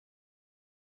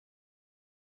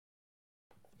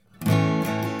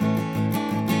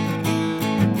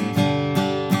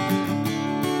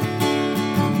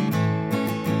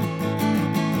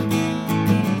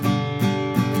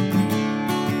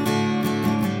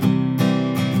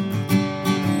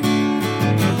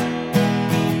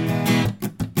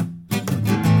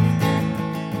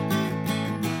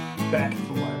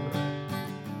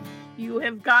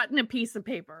a piece of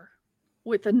paper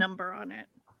with a number on it.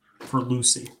 For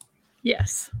Lucy.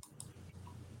 Yes.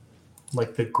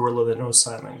 Like the gorilla that knows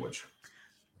sign language.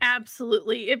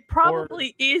 Absolutely. It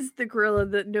probably is the gorilla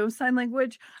that knows sign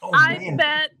language. I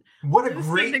bet. What a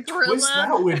great twist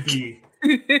that would be.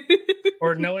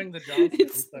 Or knowing the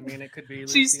Johnsons. I mean, it could be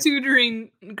Lucy. She's tutoring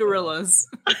gorillas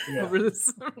over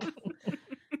this.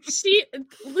 Lucy,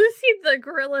 the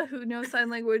gorilla who knows sign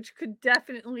language, could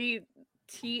definitely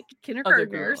teach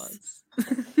kindergartners.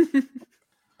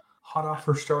 Hot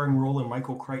offer starring role in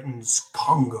Michael Crichton's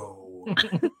Congo.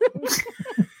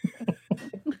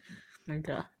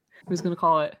 Okay. Who's gonna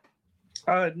call it?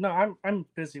 No, I'm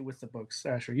busy with the books.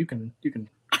 Asher, you can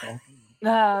call.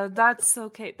 That's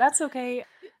okay. That's okay.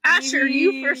 Asher,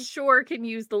 you for sure can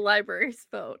use the library's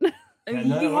phone. We'd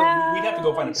have to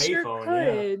go find a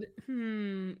payphone.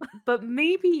 Could. But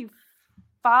maybe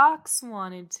Fox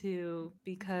wanted to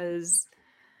because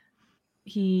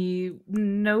he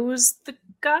knows the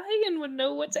guy and would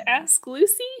know what to ask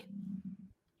Lucy.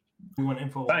 We want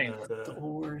info on the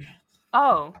Lord.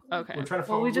 Oh, okay. We're trying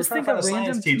to we just think a a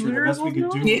random teacher. The best we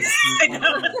could do. Yeah, I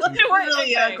know. We're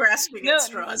really grasping at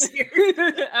straws here.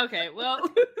 Okay, well,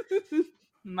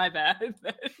 my bad.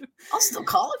 I'll still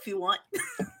call if you want.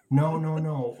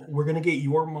 No. We're gonna get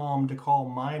your mom to call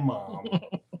my mom.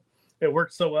 It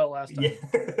worked so well last time.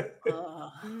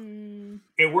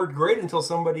 It worked great until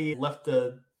somebody left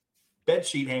the bed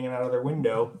sheet hanging out of their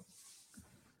window.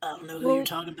 I don't know who you're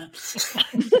talking about.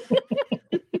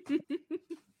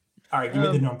 All right, give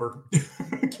me the number.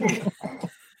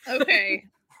 Okay.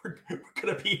 We're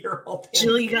gonna be here all day.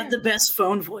 Jill, you got the best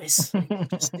phone voice.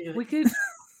 Just do it.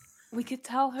 We could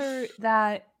tell her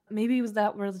that maybe it was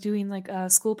that we're doing like a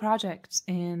school project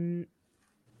and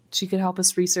she could help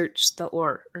us research the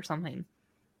ore or something.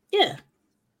 Yeah.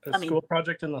 A school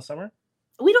project in the summer?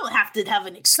 We don't have to have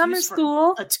an excuse summer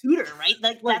school for a tutor, right?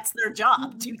 That's their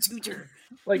job, to tutor.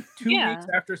 Like 2 weeks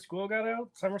after school got out,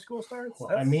 summer school starts?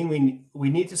 Well, I mean, we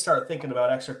need to start thinking about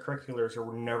extracurriculars or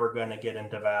we're never going to get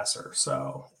into Vassar.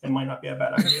 So it might not be a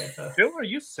bad idea. Phil, are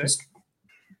you sick?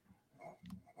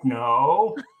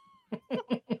 No.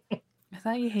 I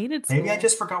thought you hated school. Maybe I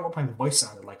just forgot what my voice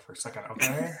sounded like for a second,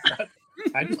 okay?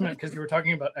 I just meant because you were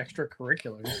talking about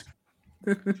extracurriculars.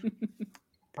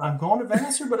 I'm going to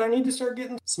Vassar, but I need to start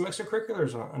getting some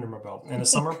extracurriculars under my belt. And a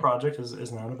summer project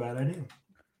is not a bad idea.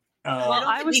 Well,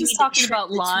 I was just talking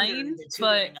about line,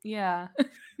 but yeah.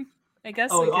 I guess.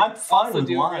 Oh, I'm fine with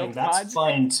line. That's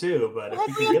fine too. But if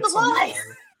you can get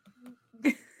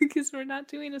some because we're not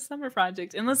doing a summer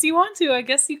project, unless you want to. I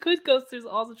guess you could go through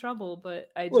all the trouble, but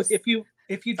I just look if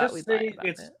you just say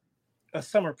it's a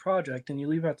summer project and you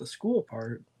leave out the school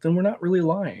part, then we're not really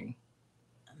lying.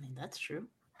 I mean, that's true.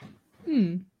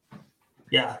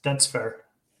 Yeah, that's fair.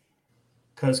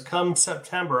 Because come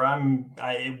September,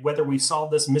 whether we solve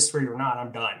this mystery or not,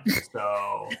 I'm done.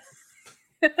 So,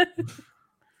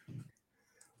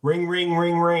 ring, ring,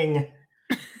 ring, ring.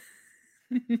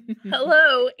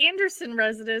 Hello, Anderson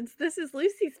residents. This is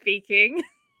Lucy speaking.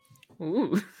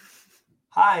 Ooh.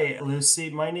 Hi,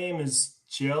 Lucy. My name is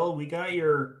Jill. We got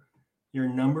your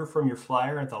number from your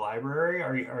flyer at the library.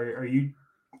 Are you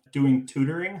doing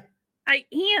tutoring? I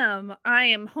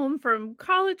am home from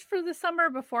college for the summer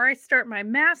before I start my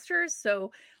master's.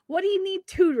 So what do you need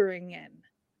tutoring in?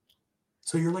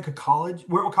 So you're like a college?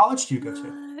 What college do you go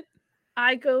to?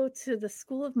 I go to the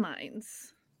School of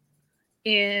Mines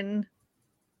in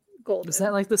Golden. Is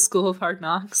that like the School of Hard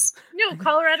Knocks? No,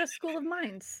 Colorado School of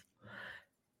Mines.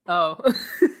 Oh.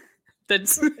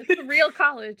 It's a real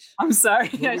college. I'm sorry,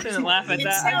 I shouldn't laugh at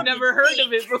that. I've never heard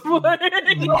of it before.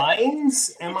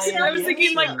 Mines? I was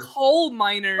thinking like coal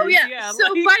miners. Oh yeah.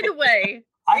 So by the way,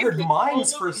 I heard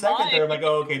mines for a second there. I'm like,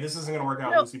 oh, okay, this isn't going to work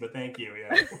out, Lucy, but thank you.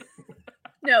 Yeah.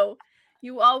 No,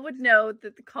 you all would know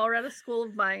that the Colorado School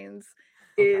of Mines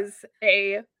is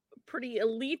a pretty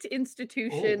elite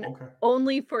institution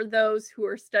only for those who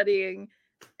are studying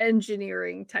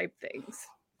engineering type things.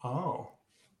 Oh.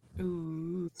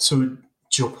 Ooh. So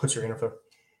Jill puts her info.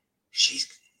 She's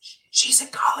a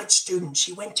college student.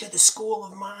 She went to the School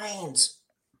of Mines.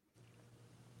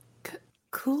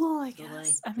 Cool, I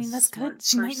guess. I mean, that's good.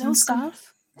 She might know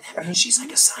stuff. I mean, she's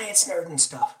like a science nerd and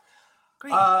stuff.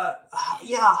 Great.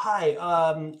 Yeah.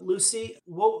 Hi, Lucy.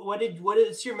 What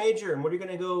is your major, and what are you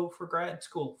going to go for grad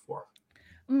school for?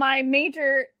 My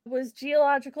major was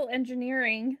geological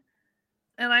engineering,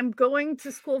 and I'm going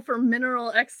to school for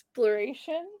mineral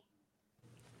exploration.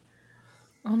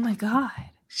 Oh my god.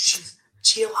 She's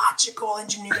geological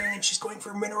engineering and she's going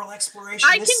for mineral exploration.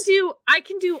 I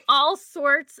can do all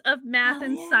sorts of math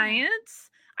and science.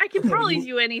 I can probably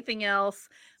do anything else,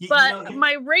 but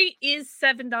my rate is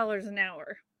 $7 an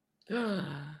hour.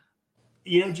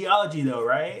 You know geology though,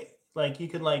 right? Like you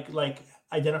can like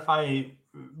identify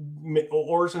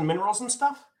ores and minerals and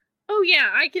stuff. Oh yeah,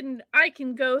 I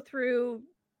can go through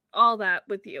all that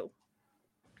with you.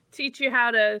 Teach you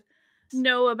how to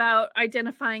know about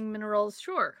identifying minerals,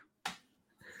 sure.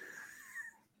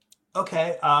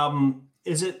 Okay.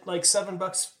 Is it like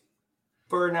 $7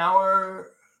 for an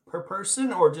hour per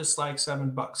person, or just like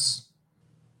 $7?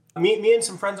 Me and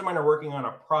some friends of mine are working on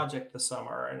a project this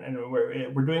summer, and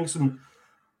we're doing some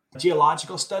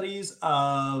geological studies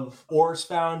of ores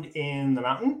found in the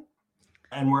mountain,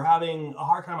 and we're having a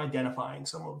hard time identifying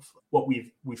some of what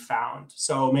we've found.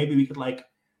 So maybe we could like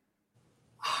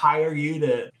hire you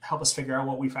to help us figure out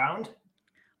what we found.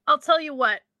 I'll tell you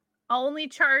what, I'll only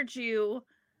charge you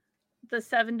the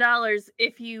 $7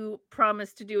 if you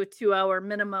promise to do a 2-hour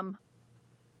minimum.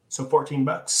 So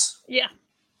 $14. Yeah.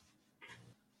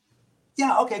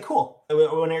 Yeah. Okay. Cool.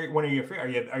 When are you free?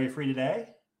 Are you free today?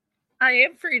 I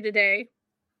am free today.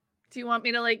 Do you want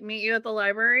me to like meet you at the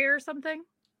library or something?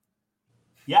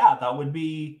 Yeah, that would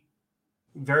be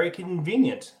very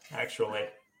convenient, actually.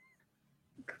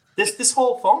 This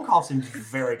whole phone call seems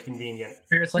very convenient.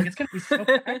 It's like it's gonna be so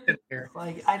packed in here.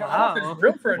 Like I don't know if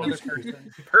there's room for another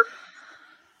person.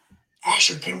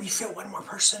 Asher, can we fit one more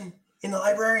person in the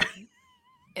library?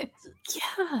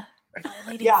 Yeah.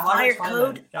 Fire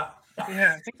code.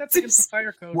 Yeah, I think that's against the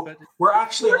fire code. But we're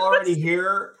actually already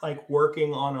here, like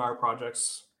working on our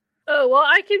projects. Oh well,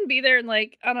 I can be there in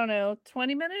like I don't know,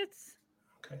 20 minutes.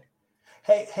 Okay.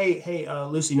 Hey,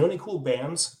 Lucy, know any cool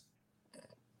bands?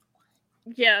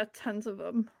 Yeah, tons of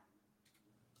them.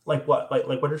 Like what?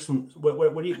 Like what are some?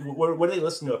 What do they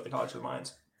listen to at the College of the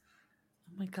Mines?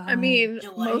 Oh my god! I mean,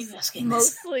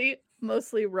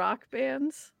 mostly rock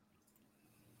bands.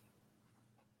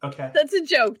 Okay, that's a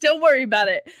joke. Don't worry about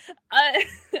it.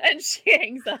 And she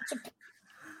hangs up.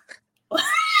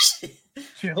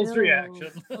 Jill's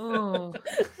reaction. Oh.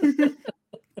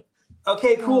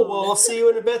 Okay, cool. Well, we'll see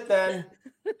you in a bit then.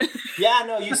 Yeah,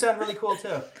 no, you sound really cool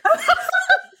too.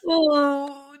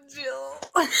 Oh, Jill.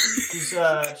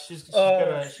 She's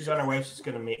on her way. She's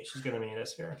gonna meet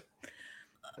us here.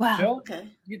 Wow. Jill, okay.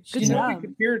 You know,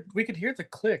 we could hear the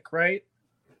click, right?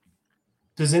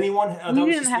 Does anyone? That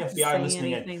was just the FBI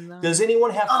listening in. Does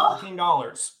anyone have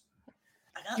 $14?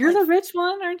 You're the rich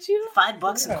one, aren't you?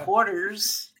 $5 in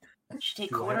quarters. Should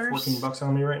take quarters. I have $14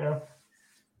 on me right now.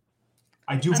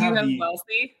 I do have the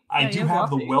wealthy. I do have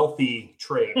the wealthy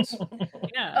trades.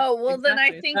 Yeah. Oh well, exactly. then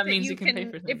I think that means you can pay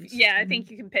for things. I think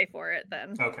you can pay for it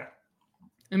then. Okay.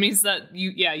 It means that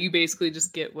you basically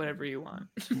just get whatever you want.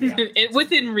 Yeah.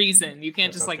 Within reason. You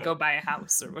can't just like go buy a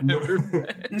house or whatever.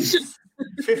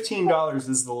 $15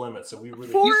 is the limit, so we really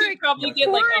you could probably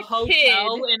get like a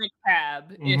hotel and a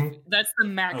cab if that's the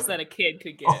max that a kid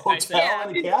could get. A hotel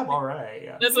and a cab, all right.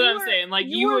 Yeah. That's what I'm saying. Like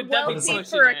you would definitely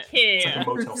for a kid. It's like a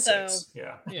Motel 6.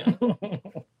 Yeah.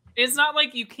 It's not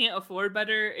like you can't afford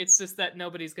better. It's just that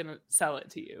nobody's gonna sell it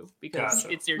to you because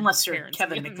it's your unless you're parents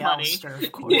Kevin money. McAllister,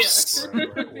 of course.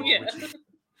 Right.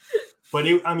 But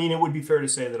it would be fair to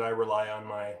say that I rely on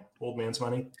my old man's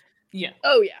money. Yeah.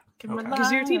 Oh yeah.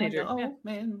 Because you're a teenager.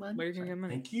 Man, where you can get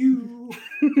money? Thank you.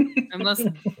 Unless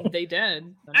they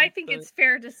did. I think it's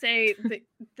fair to say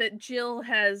that Jill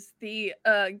has the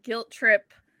guilt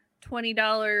trip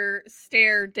 $20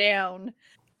 stare down.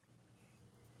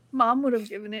 Mom would have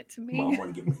given it to me. Mom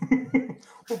would give me.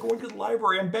 We're going to the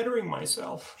library. I'm bettering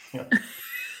myself. Yeah.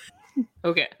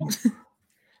 Okay.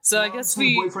 So I guess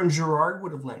my boyfriend Gerard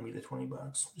would have lent me the $20.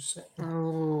 Just saying.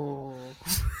 Oh.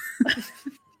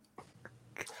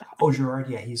 Oh, Gerard.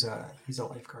 Yeah, he's a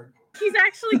lifeguard. He's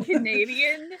actually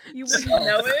Canadian. You wouldn't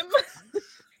know him.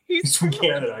 He's from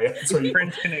Canada. Yeah, that's right.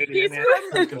 French Canadian.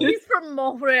 He's from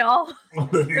Montreal.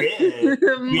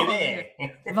 Yeah.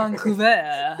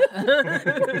 Vancouver.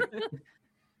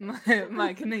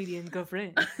 my Canadian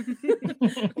girlfriend.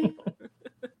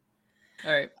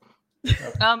 All right.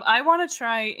 I want to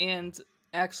try and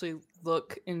actually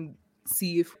look and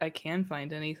see if I can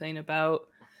find anything about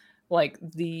like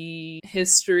the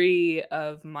history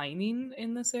of mining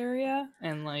in this area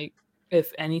and like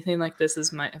if anything like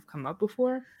this might have come up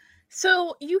before.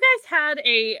 So you guys had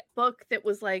a book that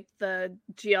was like the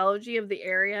geology of the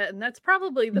area, and that's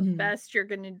probably the best you're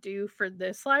going to do for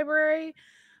this library,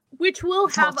 which will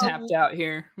have tapped out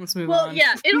here. Let's move on. Well,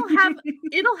 yeah,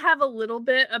 it'll have a little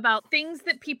bit about things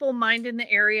that people mined in the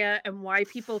area and why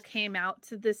people came out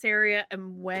to this area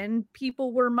and when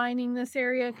people were mining this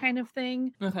area, kind of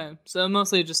thing. Okay, so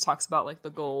mostly it just talks about like the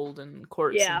gold and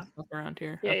quartz and stuff around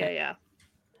here. Yeah.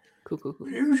 Cool.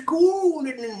 It was cool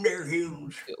in their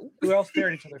hills. We all stare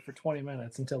at each other for 20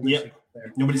 minutes until Lucy gets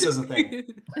there. Nobody says a thing.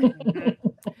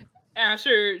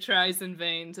 Asher tries in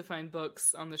vain to find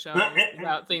books on the shelf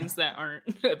about things that aren't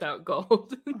about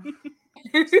gold.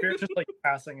 Spirit's just like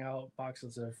passing out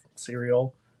boxes of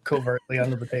cereal covertly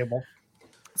under the table.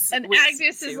 And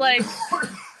Agnes is like,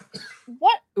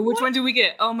 what? Which one do we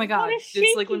get? Oh my god.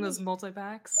 It's like one of those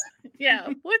multi-packs. Yeah.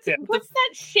 What's that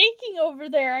shaking over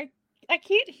there? I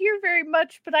can't hear very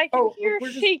much, but I can hear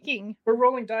shaking. We're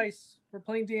rolling dice. We're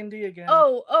playing D&D again.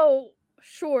 Oh,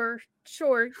 sure.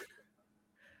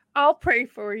 I'll pray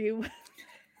for you.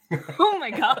 Oh my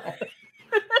god.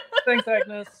 Thanks,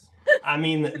 Agnes. I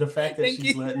mean, the fact that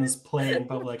she's letting us play in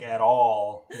public at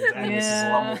all, Agnes is a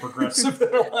lot more progressive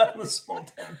than a lot of the small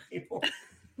town people.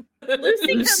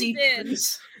 Lucy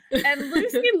comes in, and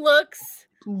Lucy looks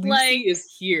Lucy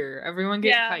is here. Everyone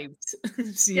get hyped.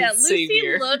 Lucy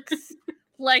looks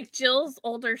like Jill's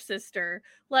older sister.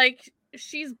 Like,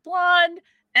 she's blonde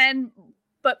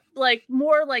but like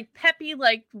more like peppy,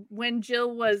 like when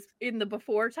Jill was in the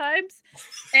before times,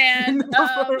 and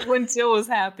when Jill was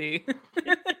happy,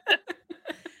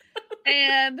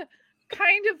 and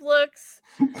kind of looks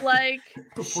like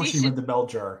before she read the bell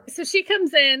jar. So she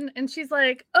comes in and she's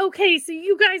like, "Okay, so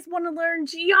you guys want to learn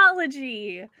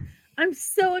geology? I'm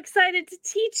so excited to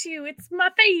teach you. It's my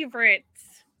favorite."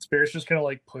 Spirit's just gonna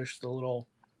like push the little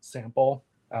sample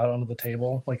out onto the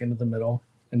table, like into the middle,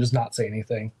 and just not say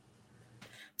anything.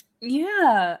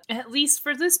 Yeah, at least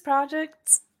for this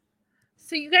project.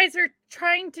 So you guys are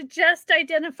trying to just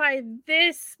identify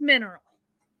this mineral.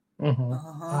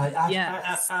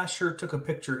 Yes. Asher took a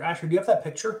picture. Asher, do you have that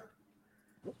picture?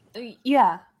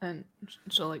 Yeah, and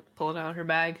she'll like pull it out of her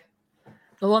bag,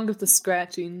 along with the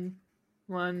scratching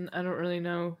one. I don't really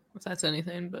know if that's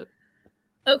anything, but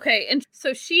okay. And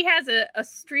so she has a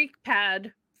streak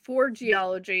pad for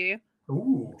geology.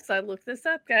 Ooh. So I looked this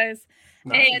up, guys.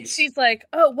 Nice. And she's like,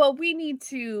 "Oh, well, we need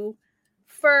to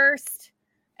first."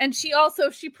 And she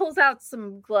pulls out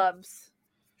some gloves.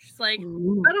 She's like,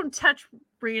 Ooh. "I don't touch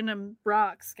random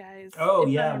rocks, guys. Oh, if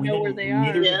I yeah. don't know where they are."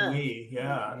 Neither did we.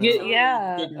 Yeah.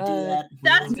 Yeah. Didn't do that.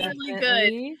 That's really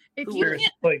good.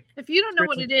 If you don't know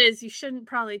what it is, you shouldn't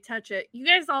probably touch it. You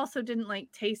guys also didn't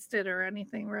like taste it or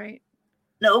anything, right?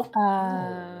 No.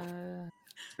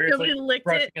 Spirit's Nobody like licked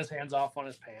brushing it. his hands off on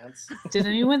his pants. Did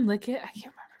anyone lick it? I can't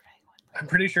remember if anyone. I'm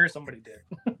pretty sure somebody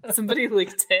did. Somebody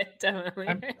licked it, definitely.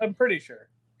 I'm pretty sure.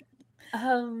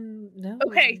 No.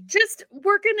 Okay,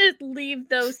 we're gonna leave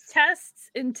those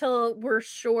tests until we're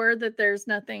sure that there's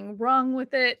nothing wrong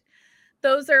with it.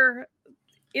 Those are,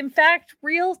 in fact,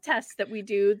 real tests that we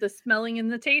do, the smelling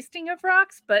and the tasting of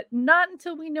rocks, but not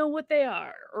until we know what they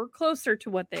are or closer to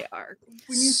what they are.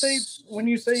 When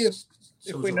you say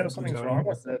if we know something's wrong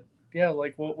with it, yeah,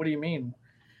 like what do you mean?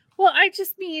 Well, I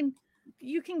just mean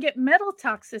you can get metal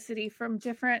toxicity from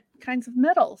different kinds of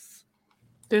metals.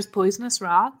 There's poisonous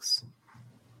rocks?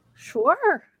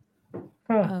 Sure.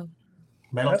 Huh.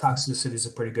 Metal toxicity is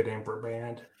a pretty good amber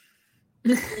band.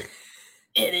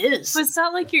 It is. But it's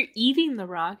not like you're eating the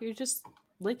rock, you're just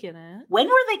licking it. When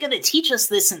were they going to teach us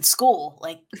this in school?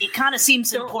 Like, it kind of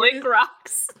seems Don't important. lick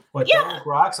rocks. What, Yeah. don't lick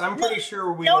rocks? I'm pretty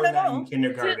sure we learned that in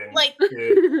kindergarten. Like,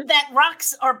 dude. that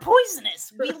rocks are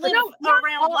poisonous. We live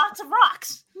around lots of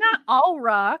rocks. Not all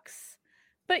rocks,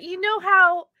 but you know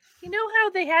how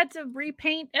they had to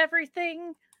repaint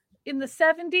everything in the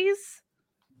 70s?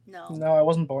 No, I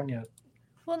wasn't born yet.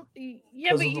 Well, yeah, Because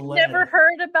but of the you've lead. never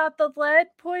heard about the lead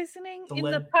poisoning The in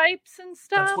the lead- pipes and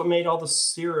stuff? That's what made all the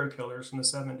serial killers in the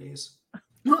 70s.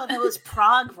 Well, that was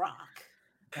prog rock.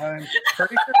 I'm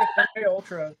pretty sure it's MK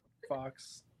Ultra,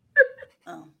 Fox.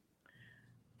 Oh.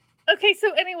 Okay,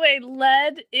 so anyway,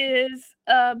 lead is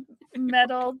a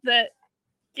metal that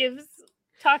gives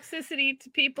toxicity to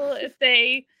people if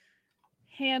they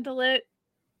handle it,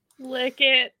 lick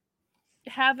it,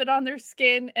 have it on their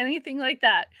skin, anything like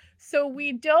that. So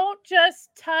we don't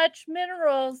just touch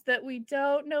minerals that we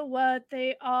don't know what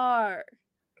they are.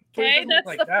 But it Okay, doesn't look that's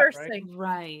like the that, first right? thing.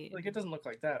 Right. Like it doesn't look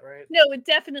like that, right? No, it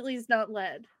definitely is not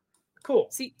lead. Cool.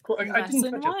 See, Cool. I didn't lesson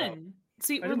touch it, though. one.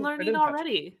 See, I we're didn't learning touch it.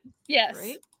 already. Yes.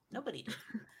 Right? Nobody did.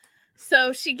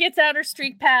 So she gets out her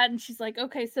streak pad and she's like,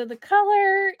 okay, so the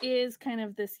color is kind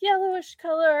of this yellowish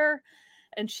color.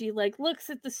 And she like looks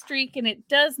at the streak and it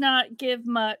does not give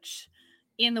much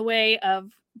in the way of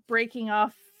breaking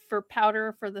off for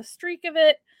powder for the streak of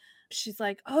it. She's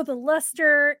like, oh, the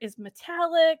luster is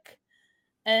metallic.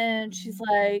 And she's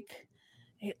like,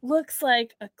 it looks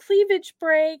like a cleavage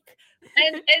break.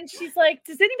 And she's like,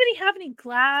 does anybody have any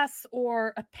glass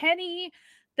or a penny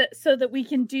so that we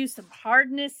can do some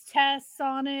hardness tests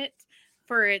on it?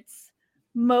 for its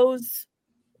Mohs.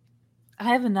 I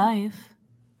have a knife.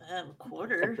 I have a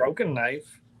quarter. A broken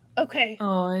knife. Okay.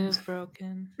 Oh, it is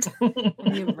broken.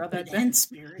 You rub it in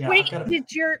spirit. Yeah, wait, I've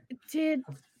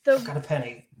got a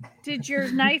penny. Did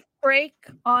your knife break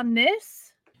on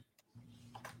this?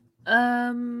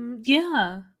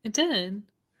 Yeah, it did.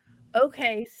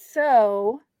 Okay,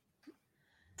 so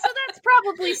that's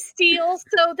probably steel.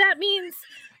 So that means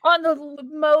on the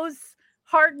Mohs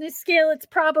hardness scale, it's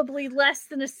probably less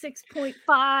than a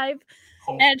 6.5.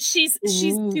 Oh. And she's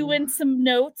doing some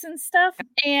notes and stuff,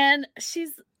 and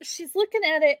she's looking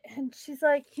at it, and she's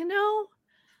like,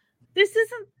 this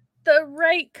isn't the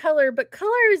right color, but color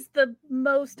is the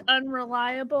most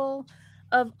unreliable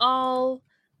of all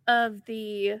of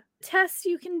the tests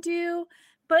you can do.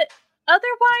 But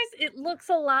otherwise, it looks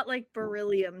a lot like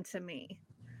beryllium to me,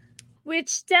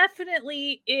 which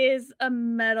definitely is a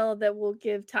metal that will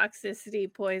give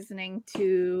toxicity poisoning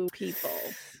to people.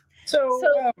 So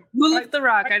who licked the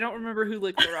rock? I don't remember who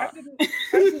licked the rock.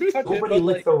 Nobody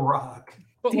licked the rock.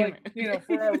 But for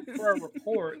our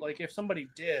report, like if somebody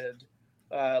did,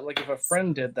 like if a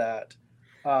friend did that,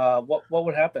 what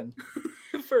would happen?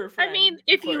 For a friend, I mean,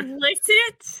 if you licked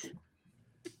it,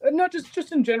 not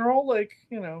just in general, like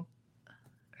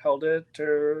held it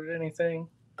or anything.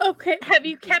 Okay, have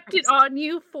you kept it on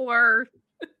you for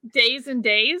days and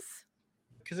days?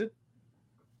 Because it's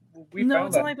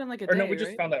only been like a day. Or no, we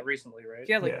just found that recently, right?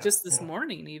 Yeah, just this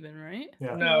morning, even, right?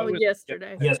 Yeah. No, it was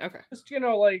yesterday. Yes. Okay. Just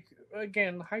like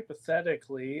again,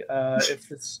 hypothetically, if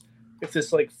this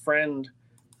like friend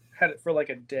had it for like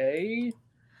a day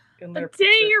in their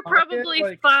you're pocket,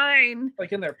 probably fine.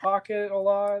 Like in their pocket a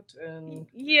lot, and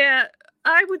yeah,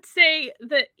 I would say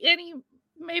that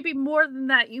maybe more than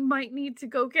that, you might need to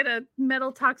go get a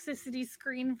metal toxicity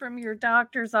screen from your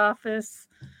doctor's office.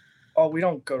 Oh, we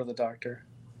don't go to the doctor.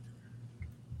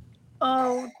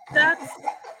 Oh,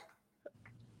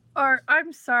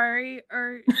 I'm sorry.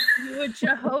 Are you a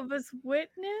Jehovah's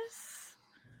Witness?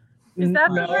 Is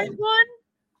that the right one?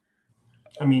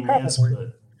 I mean, yes,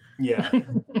 but yeah,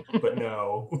 but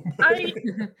no.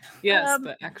 Yes,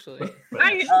 but actually.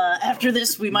 After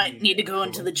this, we might need to go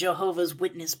into the Jehovah's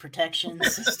Witness protection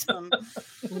system.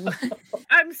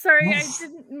 I'm sorry, I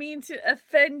didn't mean to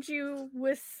offend you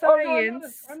with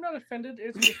science. I'm not offended.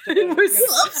 It's just we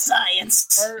love science.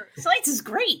 Science is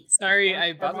great. Sorry,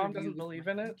 our mom doesn't believe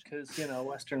in it because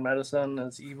Western medicine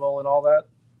is evil and all that.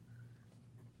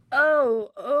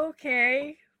 Oh,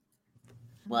 okay.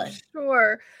 What?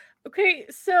 Sure. Okay,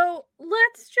 so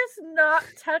let's just not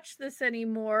touch this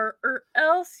anymore, or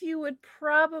else you would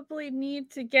probably need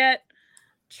to get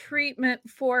treatment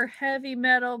for heavy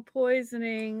metal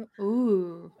poisoning.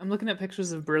 Ooh, I'm looking at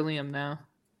pictures of beryllium now.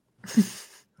 So,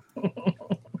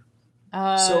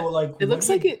 like, it looks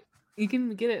like you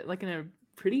can get it like in a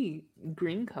pretty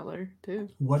green color too.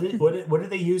 What do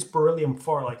they use beryllium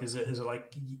for? Like, is it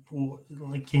like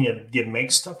can you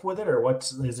make stuff with it, or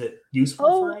is it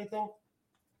useful for anything?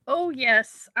 Oh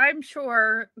yes, I'm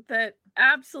sure that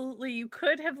absolutely you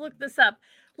could have looked this up.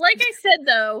 Like I said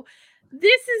though,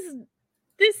 this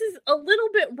is a little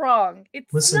bit wrong.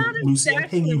 It's Listen, not Lucy,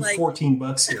 exactly I'm paying you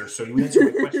 $14 here, so you answer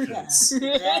my questions.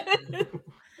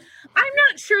 I'm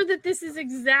not sure that this is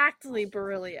exactly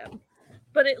beryllium,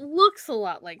 but it looks a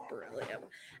lot like beryllium.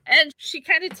 And she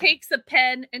kind of takes a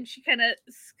pen and she kind of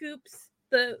scoops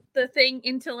the thing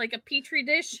into like a petri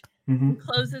dish,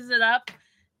 closes it up,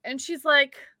 and she's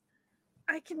like,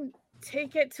 I can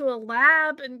take it to a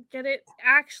lab and get it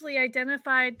actually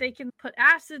identified. They can put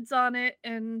acids on it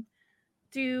and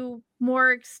do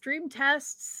more extreme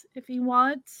tests if you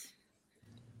want.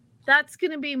 That's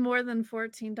going to be more than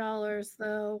 $14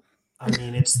 though. I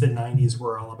mean, it's the 90s.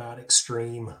 We're all about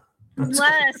extreme.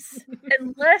 Unless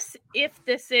if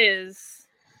this is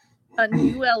a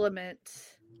new element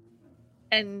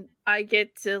and I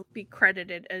get to be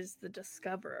credited as the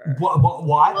discoverer.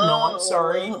 What? No, I'm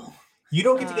sorry. You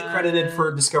don't get to get credited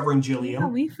for discovering Jillium. Yeah,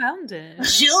 we found it.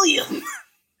 Jillium.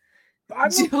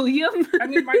 Jillium. I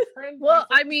mean, my friend. Well,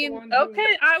 I mean,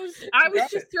 okay. I was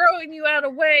just throwing you out a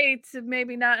way to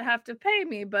maybe not have to pay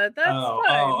me, but that's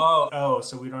fine.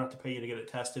 So we don't have to pay you to get it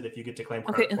tested if you get to claim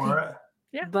credit for it.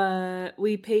 Yeah, but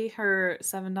we pay her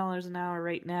 $7 an hour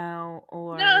right now,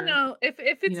 or no. If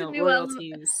it's a new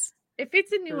element, if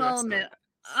it's a new element,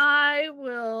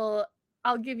 I'll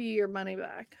give you your money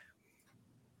back.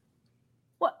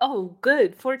 What? Oh,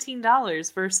 good.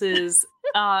 $14 versus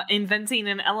inventing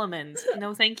an element.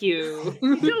 No, thank you.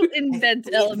 You don't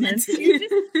invent elements. You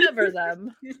discover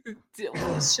them.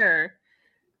 Sure.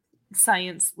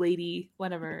 Science lady,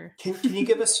 whatever. Can you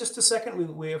give us just a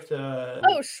second? We have to.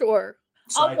 Oh, sure.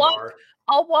 Sidebar.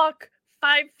 I'll walk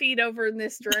 5 feet over in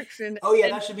this direction. Oh yeah,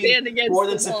 and that should stand be against more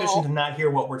than the wall. sufficient to not hear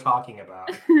what we're talking about.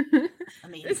 I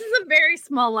mean, This is a very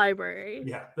small library.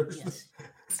 Yeah. yes.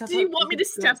 Do you want me to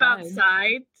step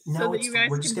outside so No, that it's you fine. guys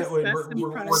We're can just discuss gonna, and we're You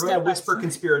going probably to step whisper outside.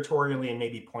 conspiratorially and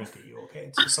maybe point at you. Okay,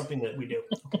 it's just something that we do.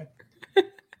 Okay.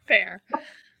 Fair.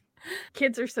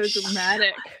 Kids are so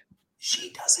dramatic.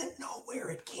 She doesn't know where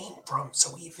it came from,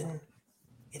 so even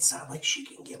it's not like she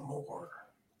can get more.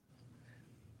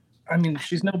 I mean,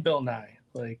 she's no Bill Nye.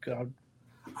 Like,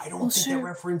 I don't Well, think sure. that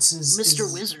reference is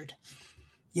Mr. Wizard.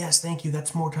 Yes, thank you.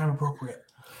 That's more time appropriate.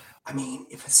 I mean,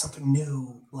 if it's something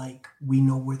new, like we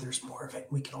know where there's more of it,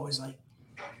 we can always like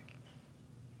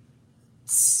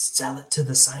sell it to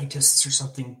the scientists or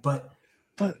something. But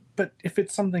if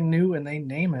it's something new and they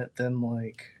name it, then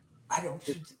like, I don't.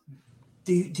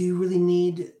 Do you really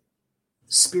need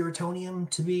spiritonium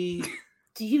to be?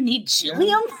 Do you need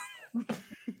Chilium?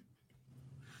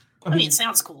 I mean, it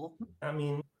sounds cool. I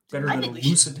mean, better I than think we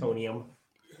should- lucitonium.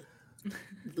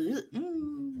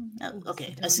 Oh,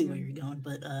 okay, I see where you're going,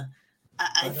 but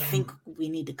I think we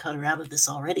need to cut her out of this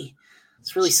already.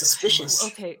 It's really suspicious.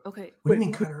 Okay. What do you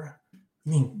mean, cut her out?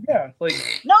 You mean? yeah, like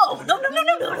No,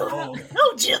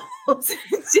 Jill.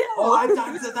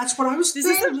 That's what I was This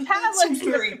is saying. a That seems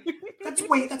palate. very.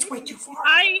 That's way too far.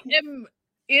 I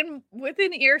am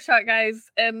within earshot, guys,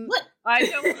 and What? I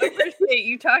don't appreciate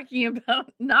you talking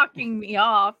about knocking me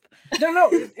off. no.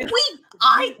 We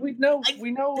We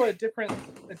know a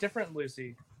different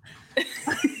Lucy.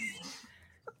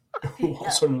 Who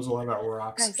also knows a lot about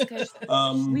rocks. Guys,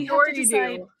 If we have Sure to you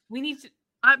decide. do. We need to.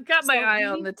 I've got my So eye we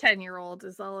on need- the 10-year-old,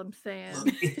 is all I'm saying.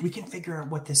 we can figure out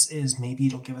what this is, maybe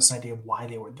it'll give us an idea of why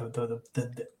they were the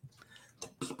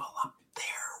people up there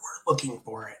were looking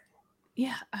for it.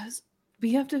 Yeah,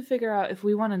 we have to figure out if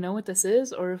we want to know what this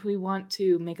is or if we want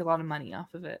to make a lot of money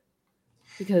off of it.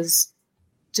 Because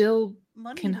Jill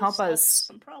Money can will help solve us.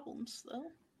 some problems, though.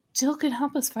 Jill can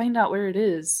help us find out where it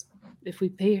is if we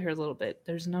pay her a little bit.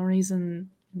 There's no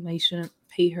reason we shouldn't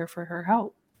pay her for her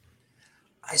help.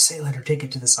 I say let her take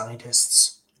it to the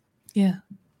scientists. Yeah.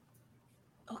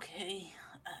 Okay,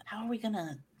 how are we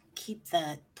gonna keep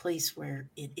that place where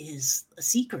it is a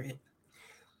secret?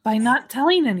 By not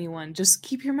telling anyone, just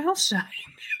keep your mouth shut.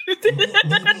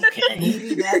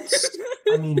 Maybe that's.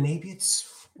 I mean, maybe it's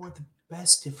for the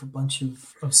best if a bunch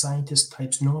of scientist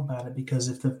types know about it. Because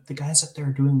if the guys up there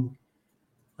are doing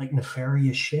like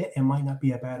nefarious shit, it might not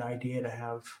be a bad idea to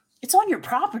have. It's on your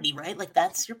property, right? Like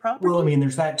that's your property. Well, I mean,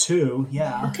 there's that too.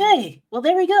 Yeah. Okay, well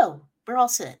there we go. We're all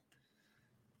set.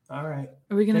 All right.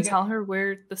 Are we going to Take it. tell her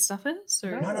where the stuff is?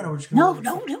 Or? No. We're just No, gonna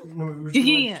no. We're just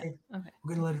gonna Yeah. let her shape, Okay. we're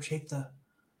gonna let her shape the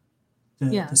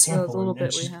Yeah, the so sample the little and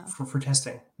bit we just have. for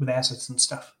testing with acids and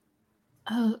stuff.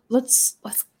 Let's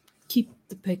keep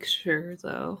the picture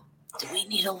though. Do we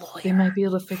need a They lawyer? might be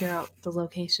able to figure out the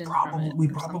location from Probably it. we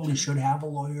or probably something. should have a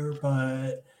lawyer,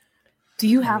 but Do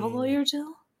you I have a mean- lawyer,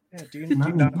 Jill? Yeah, do you not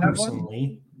me not have one?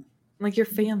 personally. Like your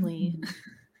family?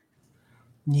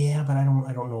 Yeah, but I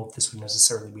don't know if this would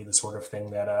necessarily be the sort of thing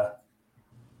that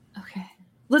Okay.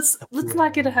 Let's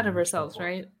not get ahead of ourselves,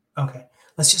 right? okay.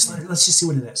 Let's just see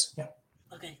what it is. Yeah.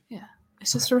 Okay.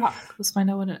 It's just a rock. Let's find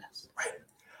out what it is.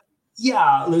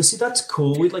 Yeah, Lucy, that's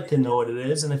cool. We'd like to know what it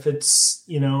is. And if it's,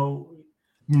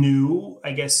 new,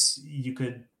 I guess you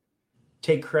could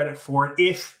take credit for it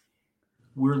if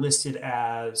we're listed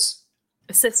as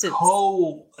Assistance.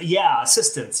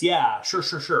 assistants. Yeah,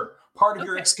 sure. Part of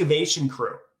your Okay. excavation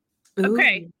crew.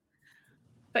 Okay. Ooh.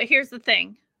 But here's the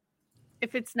thing.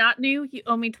 If it's not new, you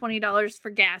owe me $20 for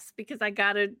gas because I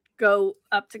gotta go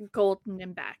up to Golden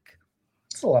and back.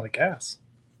 It's a lot of gas.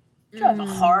 You have a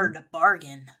hard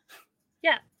bargain.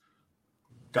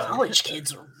 Done. College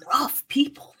kids are rough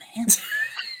people, man.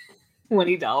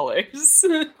 $20.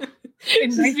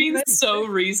 It seems so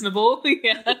reasonable.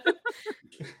 Yeah.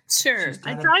 Sure. She's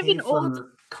I gotta drive pay an old-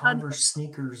 for Converse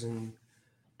sneakers and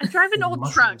I drive an and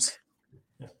old truck mushrooms.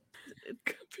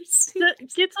 that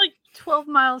gets like 12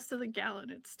 miles to the gallon.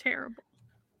 It's terrible.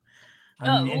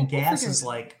 I mean, and we'll gas figure is it out.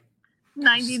 like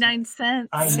 99 cents.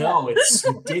 I know it's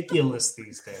ridiculous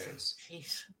these days.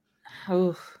 Jeez.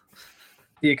 Oh.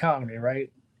 The economy,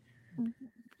 right?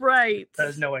 Right. That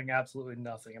is knowing absolutely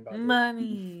nothing about it.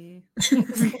 Money.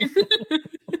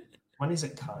 Money's a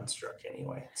construct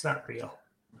anyway. It's not real.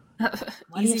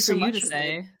 Why do you Easy so for you much to of it?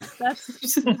 say.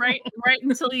 That's right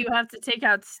until you have to take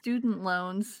out student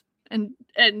loans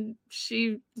and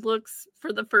she looks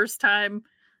for the first time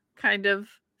kind of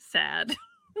sad.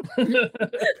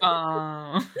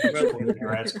 Oh,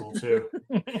 You're at school too.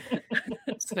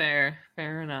 it's fair.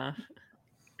 Fair enough.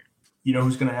 You know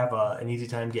who's going to have an easy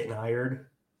time getting hired?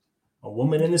 A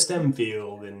woman in the STEM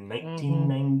field in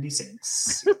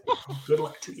 1996. Good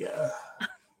luck to you.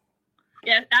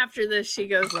 Yeah, after this, she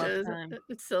goes to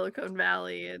Silicon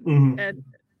Valley and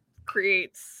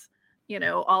creates,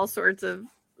 all sorts of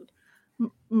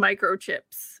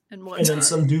microchips and whatnot. And then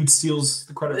some dude steals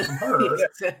the credit from her.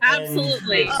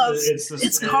 Absolutely.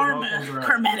 It's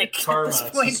karmatic. Karma. It's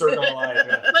the circle of life.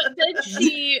 Yeah. But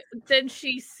then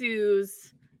she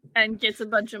sues and gets a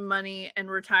bunch of money and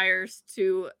retires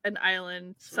to an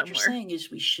island somewhere. What you're saying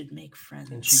is we should make friends.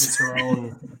 And she gets her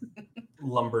own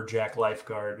lumberjack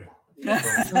lifeguard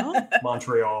from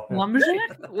Montreal.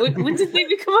 Lumberjack? When did they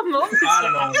become a lumberjack? I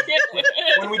don't know.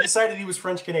 When we decided he was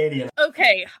French Canadian.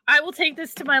 Okay, I will take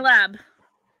this to my lab.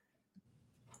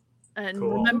 And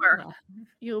remember,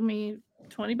 you owe me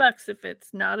 $20 if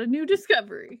it's not a new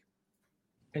discovery.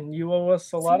 And you owe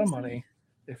us a lot of money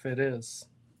if it is.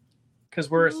 Because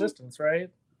we're assistants, right?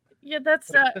 Yeah, that's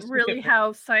not really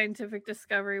how scientific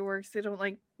discovery works. They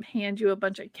don't hand you a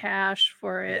bunch of cash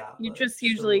for it. Yeah, you just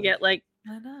usually get why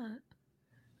not?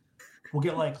 We'll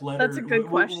get letters. That's a good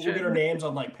question. We'll get our names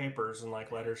on papers and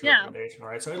letters of recommendation,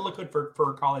 right? So it'll look good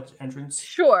for college entrance.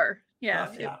 Sure. Yeah,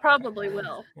 it probably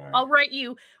will. Yeah. I'll write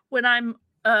you when I'm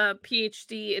a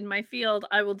PhD in my field.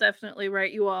 I will definitely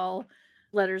write you all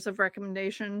letters of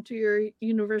recommendation to your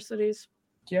universities.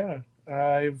 Yeah,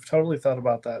 I've totally thought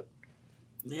about that.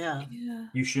 Yeah.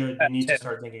 You should. You need to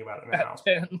start thinking about it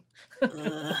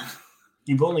now.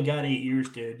 You've only got 8 years,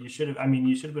 dude. You should have.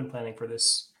 You should have been planning for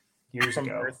this years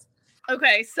ago.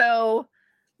 Okay, so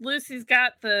Lucy's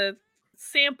got the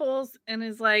samples and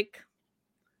is like,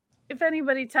 if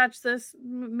anybody touched this,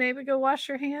 maybe go wash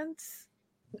your hands.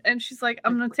 And she's like,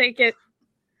 I'm gonna take it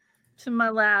to my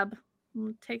lab. I'm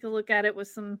gonna take a look at it with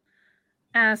some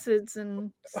acids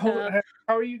and stuff.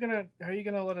 How are you gonna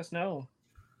let us know?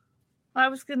 I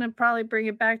was gonna probably bring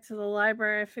it back to the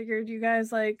library. I figured you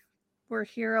guys were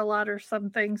here a lot or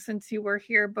something since you were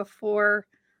here before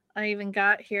I even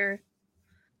got here.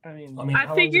 How long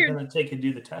is it gonna take to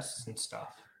do the tests and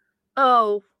stuff?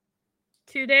 Oh,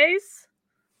 2 days?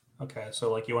 Okay,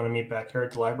 so you want to meet back here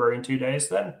at the library in 2 days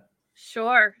then?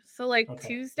 Sure. So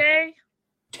Tuesday?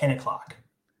 10 o'clock.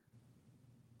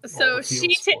 So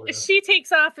she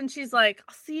takes off and she's like,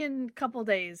 I'll see you in a couple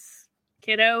days,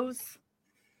 kiddos.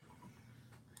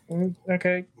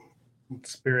 Okay.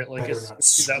 Spirit he's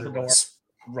out the door,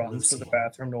 runs to the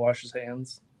bathroom to wash his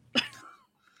hands.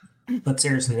 But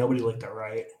seriously, nobody licked it,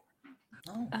 right?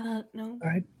 No.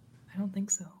 I don't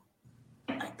think so.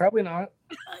 Probably not.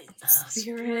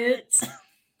 Spirit.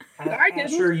 I'm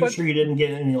sure you didn't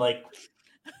get any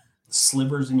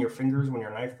slivers in your fingers when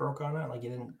your knife broke on it? You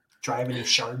didn't drive any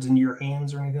shards into your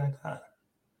hands or anything like that?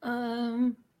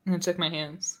 I'm gonna check my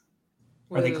hands.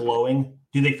 Are they glowing?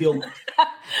 Do they feel...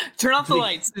 Turn off the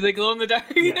lights. Do they glow in the dark?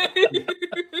 Yeah.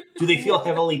 Do they feel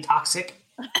heavily toxic?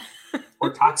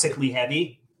 Or toxically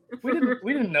heavy? We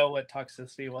didn't know what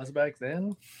toxicity was back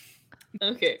then.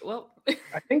 Okay, well,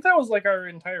 I think that was our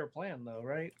entire plan, though,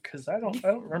 right? Because I don't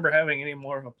remember having any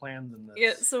more of a plan than this.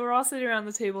 Yeah, so we're all sitting around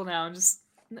the table now, and just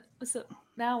so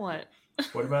now what?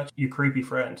 What about your creepy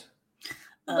friend?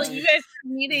 Well, you guys are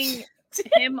meeting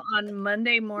him on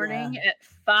Monday morning at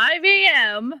 5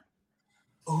 a.m.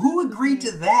 Who agreed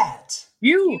to that?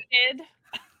 You did.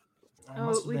 I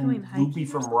must have been loopy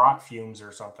from rock fumes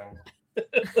or something.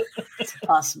 It's a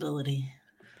possibility.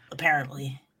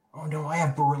 Apparently. Oh no, I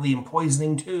have beryllium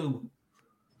poisoning too.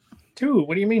 2?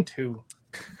 What do you mean 2?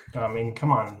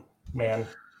 Come on, man.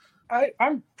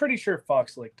 I'm pretty sure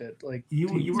Fox licked it.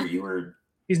 You were.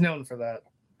 He's known for that.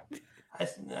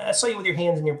 I saw you with your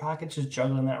hands in your pockets, just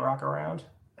juggling that rock around.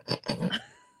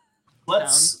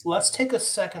 Let's take a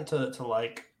second to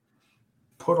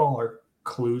put all our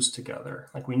clues together.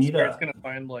 We need gonna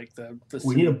find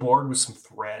we need a board with some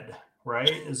thread, right?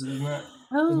 Isn't that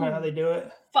how they do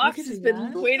it? Fox has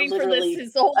been waiting for this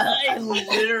his whole life. I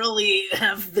literally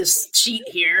have this sheet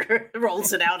here.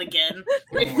 Rolls it out again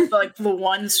with the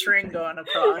one string going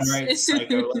across. All right,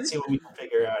 Psycho. Let's see what we can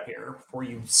figure out here before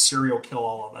you serial kill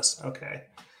all of us. Okay.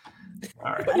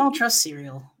 All right. I don't trust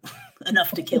cereal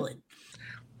enough to kill it.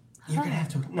 You're gonna have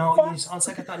to. No, on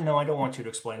second thought, no. I don't want you to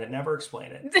explain it. Never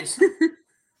explain it.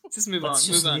 Just move on.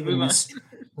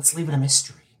 Let's leave it a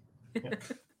mystery. Yeah.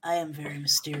 I am very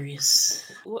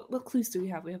mysterious. What clues do we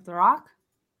have? We have the rock.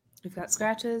 We've got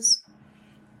scratches.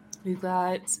 We've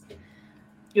got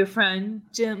your friend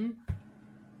Jim.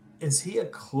 Is he a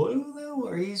clue though,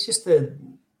 or he's just a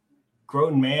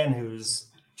grown man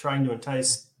who's trying to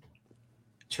entice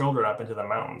children up into the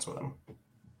mountains with him?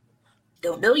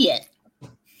 Don't know yet.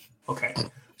 Okay,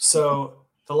 so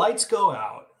the lights go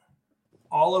out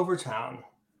all over town.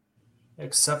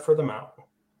 except for the mountain.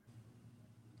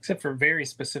 Except for very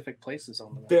specific places on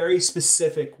the mountain. Very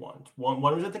specific ones. One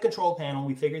was at the control panel.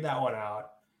 We figured that one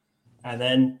out. And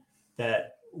then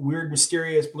that weird,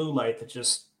 mysterious blue light that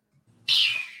just...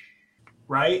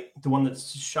 Right? The one that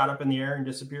shot up in the air and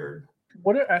disappeared.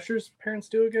 What did Asher's parents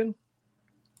do again?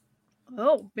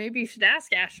 Oh, maybe you should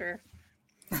ask Asher.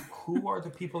 Who are the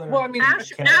people in Well, I mean,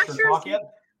 can Asher talk yet?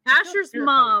 Asher's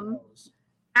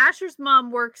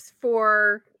mom works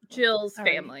for Jill's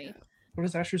family. What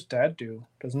does Asher's dad do?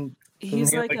 He's he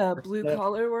have, like a blue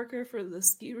collar worker for the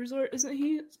ski resort, isn't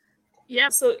he? Yeah.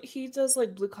 So he does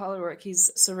like blue collar work.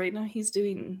 So right now he's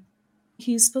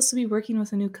supposed to be working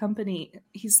with a new company.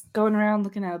 He's going around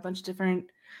looking at a bunch of different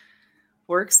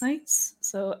work sites.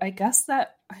 So I guess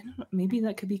that, I don't know, maybe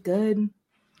that could be good.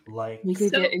 Like we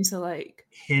could get into like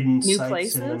hidden new sites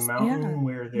places in the mountain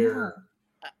where they're...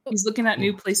 He's looking at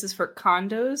new places for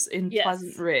condos in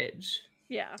Pleasant Ridge.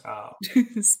 Yeah.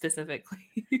 Specifically.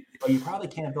 But you probably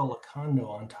can't build a condo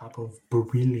on top of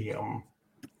beryllium.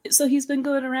 So he's been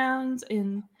going around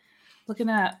and looking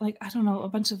at, like, I don't know, a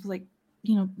bunch of, like,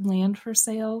 you know, land for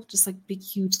sale, just like big,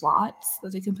 huge lots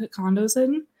that they can put condos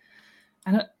in.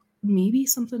 Maybe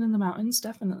something in the mountains,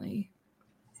 definitely.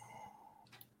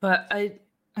 But I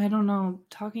don't know,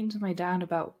 talking to my dad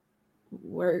about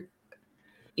work,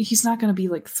 he's not going to be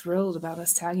like thrilled about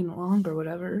us tagging along or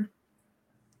whatever.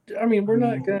 I mean, we're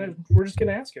just going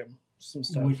to ask him some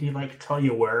stuff. Would he like tell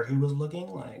you where he was looking?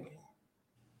 Like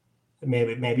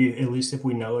maybe at least if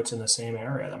we know it's in the same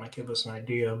area, that might give us an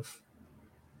idea of.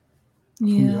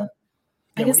 Yeah.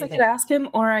 I guess I could ask him,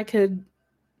 or I could.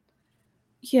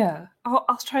 Yeah,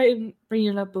 I'll try and bring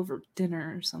it up over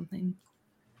dinner or something.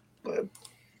 But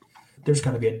there's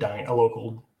got to be a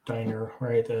local diner,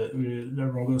 right? That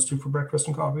everyone goes to for breakfast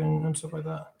and coffee and stuff like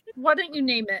that. Why don't you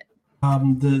name it?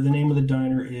 The name of the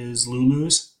diner is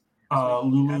Lulu's.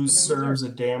 Lulu's serves a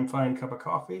damn fine cup of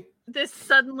coffee. This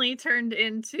suddenly turned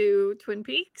into Twin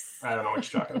Peaks. I don't know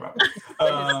what you're talking about.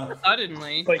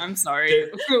 Suddenly, I'm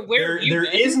sorry. There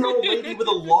is no lady with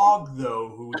a log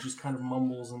though, who just kind of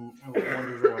mumbles and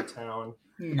wanders around town.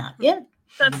 Not yet.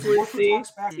 That's Lucy.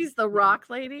 She's the rock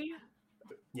lady.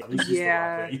 Yeah, Lucy's the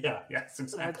rock lady. Yeah, yes,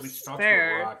 exactly. That's she talks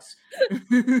fair. about rocks.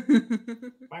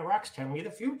 My rocks tell me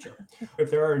the future.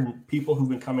 If there are people who've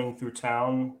been coming through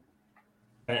town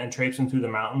and traipsing through the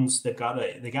mountains, they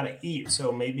gotta eat.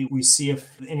 So maybe we see if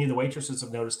any of the waitresses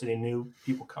have noticed any new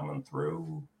people coming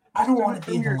through. I don't want to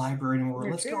be in the library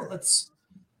anymore. Let's go. Let's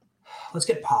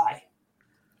get pie.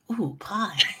 Ooh,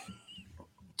 pie.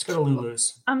 Let's go to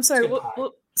Lulu's. I'm sorry.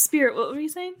 What Spirit? What were you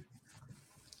saying?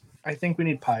 I think we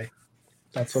need pie.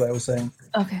 That's what I was saying.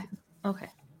 Okay.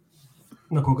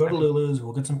 Look, we'll go to Lulu's.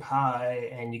 We'll get some pie,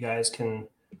 and you guys can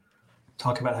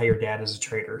talk about how your dad is a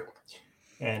traitor.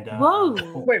 And whoa!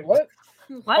 Wait, what?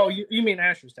 What? Oh, you mean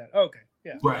Asher's dad? Okay,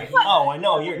 yeah. Right. Oh, I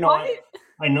know.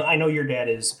 I know your dad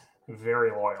is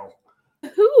very loyal.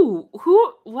 Who?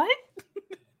 What?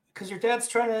 Because your dad's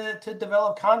trying to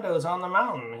develop condos on the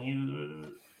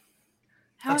mountain.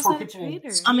 How is that a traitor?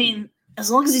 I mean,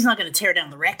 as long as he's not going to tear down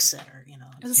the rec center, you know.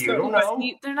 You don't know.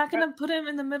 They're not going to put him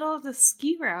in the middle of the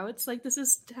ski route. It's like, this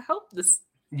is to help this.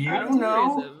 You don't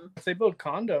know. If they build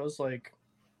condos, like,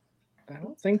 I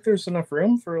don't think there's enough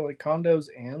room for like condos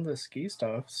and the ski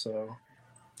stuff. So,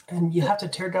 and you have to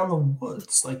tear down the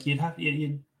woods. Like the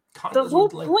whole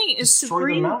point is to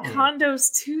bring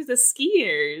condos to the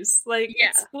skiers, like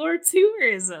explore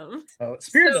tourism.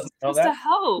 Spirit doesn't know that. To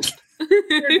help.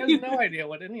 Spirit has no idea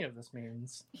what any of this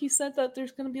means. He said that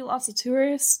there's going to be lots of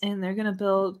tourists, and they're going to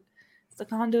build the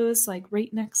condos like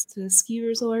right next to the ski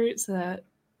resort, so that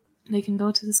they can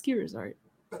go to the ski resort.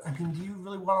 But I mean, do you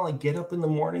really want to like get up in the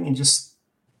morning and just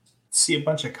see a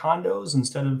bunch of condos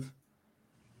instead of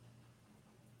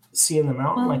seeing the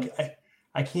mountain? Like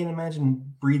I can't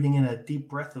imagine breathing in a deep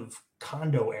breath of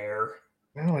condo air.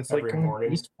 No, it's every like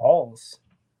morning. East Falls.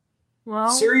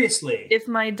 Well, seriously, if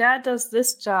my dad does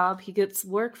this job, he gets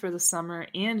work for the summer,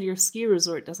 and your ski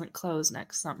resort doesn't close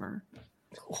next summer.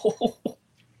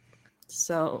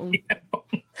 So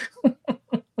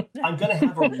I'm gonna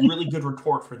have a really good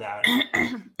retort for that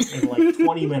in like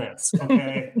 20 minutes.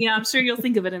 Okay. Yeah, I'm sure you'll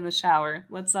think of it in the shower.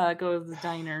 Let's go to the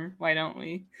diner. Why don't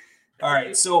we? All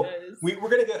right, so we're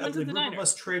gonna go. The group of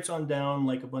us traipse on down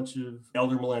like a bunch of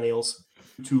elder millennials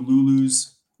to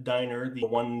Lulu's diner, the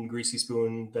one greasy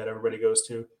spoon that everybody goes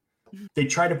to. They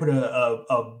tried to put a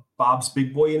Bob's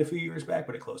Big Boy in a few years back,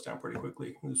 but it closed down pretty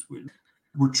quickly.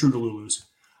 We're true to Lulu's.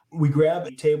 We grab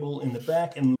a table in the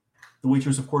back, and the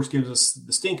waitress, of course, gives us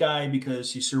the stink eye because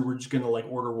she's sure we're just gonna like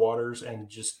order waters and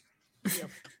just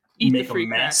Eat make the free a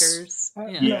mess. crackers.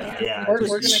 Yeah. We're Put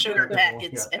gonna sugar get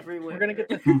packets Yeah. everywhere. We're gonna get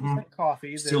the 50-cent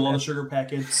coffee. Steal all the sugar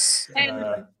packets.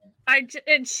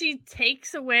 And she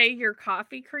takes away your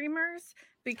coffee creamers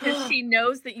because she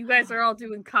knows that you guys are all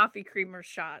doing coffee creamer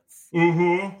shots.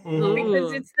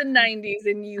 Because it's the 90s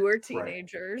and you were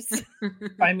teenagers.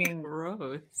 I mean,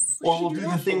 gross. Or we'll do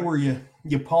the thing where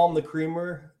you palm the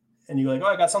creamer and you're like, oh,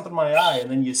 I got something in my eye,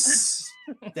 and then you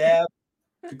stab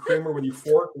the creamer with your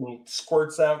fork and it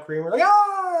squirts out creamer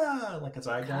like his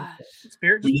eye gone.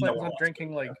 Spirit just plans on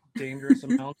drinking like dangerous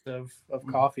amounts of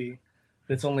coffee.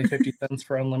 It's only 50 cents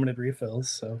for unlimited refills,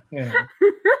 so you know.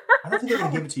 I don't think they're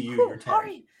gonna give it to you. Your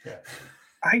tag. Yeah.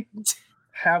 I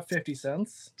have 50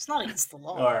 cents. It's not against the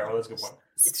law. All right, well that's a good point.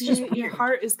 It's just your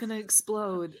heart is gonna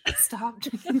explode. Stop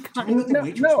drinking Tell me coffee. what the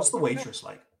waitress. What's the waitress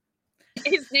like?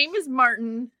 His name is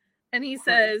Martin, and he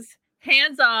says,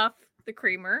 hands off the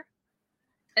creamer.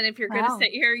 And if you're going to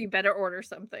sit here, you better order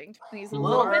something. And he's a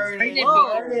little bit snippy.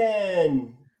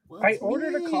 I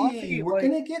ordered a coffee. We're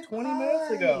gonna get 20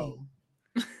 minutes ago.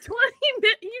 20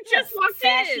 minutes? You just walked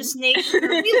fascist nation are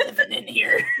we living in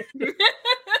here?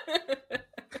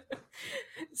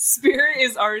 Spirit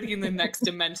is already in the next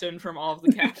dimension from all of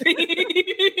the caffeine.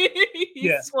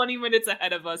 He's 20 minutes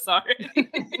ahead of us already.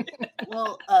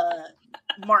 Well,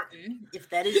 Martin, if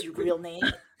that is your real name,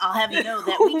 I'll have you know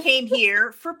that we came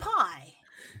here for pie.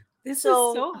 This is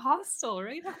so hostile,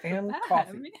 right? And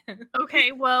coffee.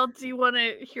 Okay, well, do you want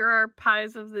to hear our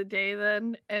pies of the day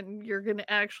then? And you're going to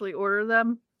actually order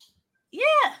them? Yeah.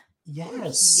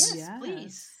 Yes. Yes,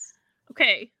 please.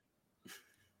 Okay.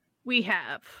 We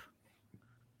have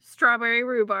strawberry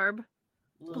rhubarb,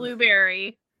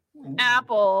 blueberry,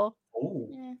 apple,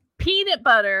 peanut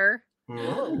butter,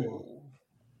 and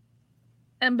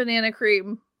banana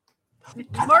cream.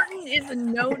 Martin is a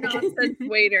no-nonsense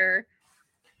waiter.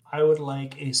 I would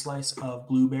like a slice of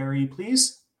blueberry,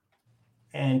 please.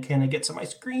 And can I get some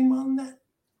ice cream on that?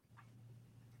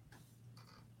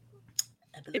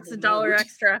 It's $1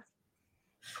 extra.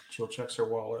 Jill checks her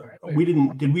wallet. We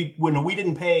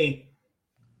didn't pay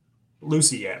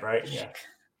Lucy yet, right? Yeah.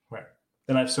 Right.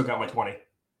 Then I've still got my 20.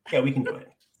 Yeah, we can do it.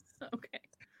 Okay.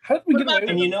 How did we get away with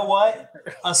And you know what?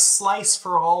 A slice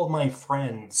for all of my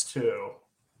friends too.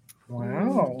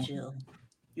 Wow. Jill.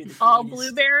 All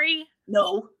blueberry?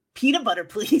 No. Peanut butter,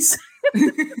 please.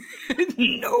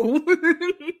 No.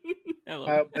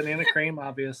 Banana cream,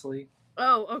 obviously.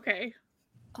 Oh, okay.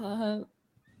 Can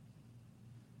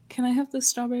I have the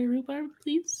strawberry rhubarb,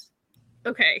 please?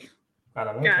 Okay. I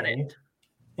don't know. Got it.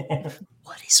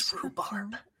 What is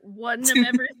rhubarb? One of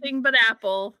everything but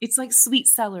apple. It's like sweet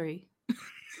celery.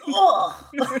 Oh.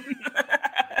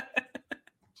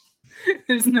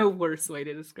 There's no worse way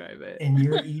to describe it. And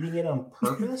you're eating it on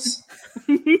purpose?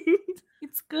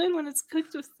 It's good when it's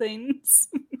cooked with things.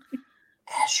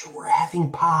 Asher, we're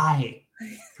having pie.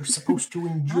 You're supposed to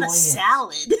enjoy Not a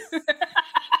salad.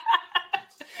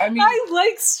 I mean, I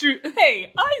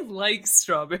like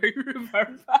strawberry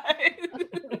rhubarb pie.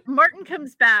 Martin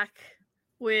comes back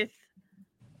with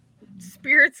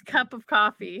Spirit's cup of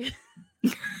coffee.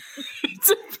 It's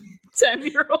a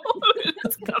 10-year-old with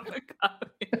his cup of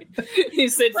coffee. He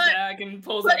sits back and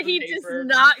pulls out the paper.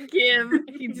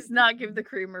 He does not give the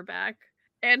creamer back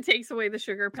and takes away the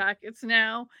sugar packets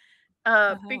now.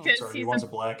 Because he wants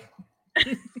it black.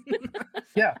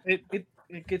 Yeah, it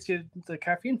gets you the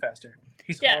caffeine faster.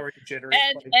 He's already jittery.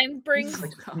 And brings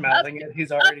mouthing it.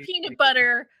 He's already a peanut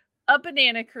butter, a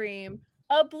banana cream,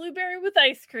 a blueberry with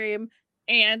ice cream,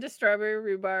 and a strawberry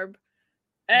rhubarb.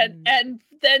 And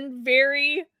then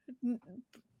very,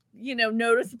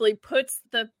 noticeably puts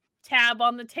the tab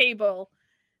on the table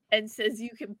and says, "You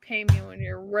can pay me when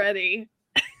you're ready."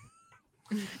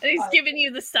 And he's giving you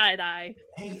the side eye.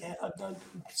 Hey,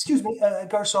 excuse me,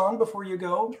 garçon, before you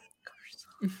go.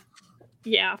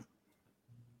 Yeah.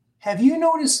 Have you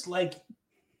noticed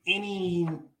any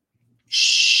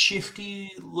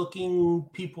shifty looking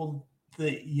people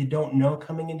that you don't know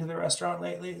coming into the restaurant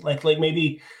lately? Like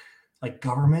maybe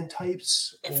government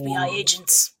types? FBI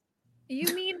agents.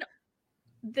 You mean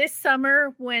this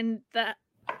summer when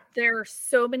there are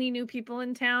so many new people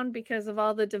in town because of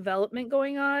all the development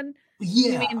going on?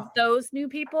 Yeah. You mean those new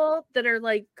people that are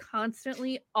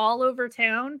constantly all over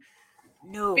town?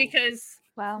 No. Because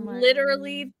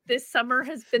literally this summer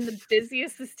has been the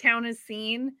busiest this town has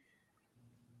seen.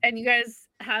 And you guys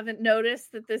haven't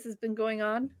noticed that this has been going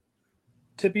on?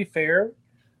 To be fair,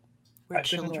 we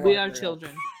are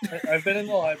children. I've been in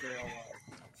the library a lot.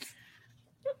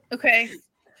 Okay.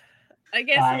 I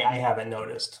guess I haven't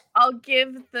noticed. I'll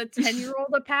give the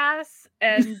 10-year-old a pass,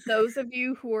 and those of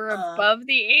you who are above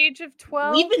the age of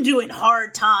 12. We've been doing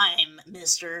hard time,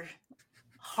 mister.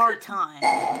 Hard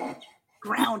time.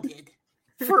 Grounded.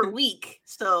 For a week.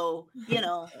 So, I'm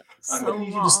going to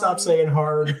need you to stop saying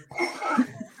hard.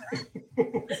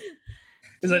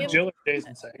 Is that Jill or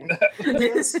Jason saying that?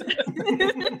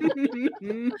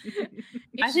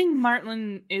 I think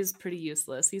Martin is pretty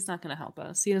useless. He's not going to help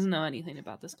us. He doesn't know anything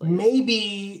about this place.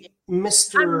 Maybe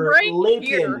Mr.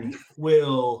 Lincoln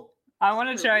will. I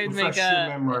want to try and make your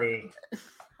memory.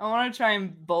 I want to try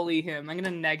and bully him. I'm going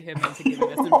to neg him into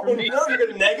giving us information. No, you're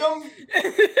going to neg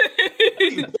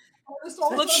him?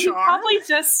 Look, he probably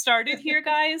just started here,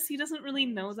 guys. He doesn't really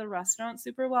know the restaurant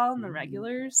super well and the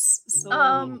regulars.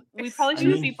 So we probably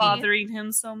shouldn't be bothering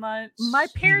him so much. My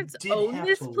parents own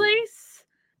this place.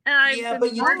 And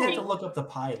but you didn't have to look up the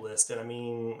pie list. And I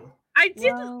mean... I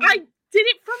did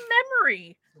it from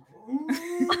memory.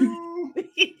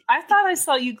 I thought I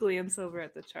saw you glance over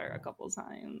at the chart a couple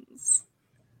times.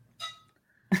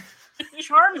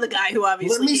 Charm the guy who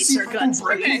obviously hates our guns.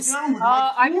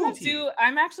 I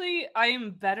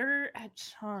am better at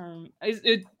charm. I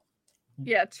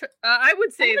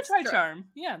would say it's try charm.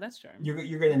 Yeah, that's charm.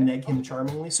 You're gonna neg him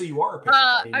charmingly, so you are a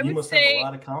pickle. You must have a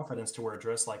lot of confidence to wear a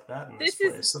dress like that in this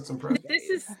place. That's impressive. This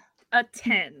is a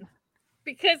 10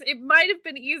 because it might have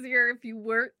been easier if you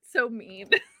weren't so mean.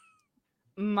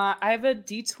 I have a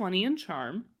D20 in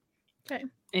charm. Okay.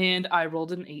 And I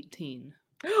rolled an 18.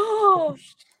 Oh.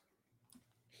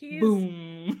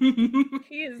 Boom.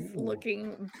 He is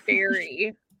looking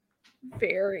very,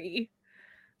 very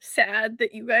sad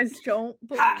that you guys don't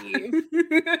believe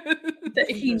that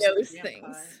he knows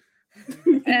things.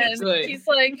 And he's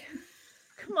like,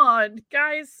 come on,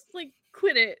 guys, like,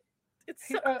 quit it.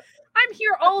 I'm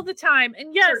here all the time.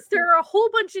 And yes, there are a whole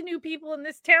bunch of new people in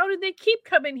this town and they keep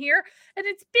coming here and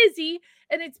it's busy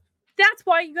and that's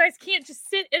why you guys can't just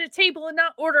sit at a table and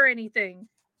not order anything.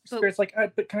 Spirit's like,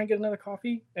 but can I get another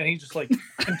coffee? And he just like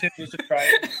continues to try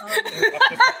it.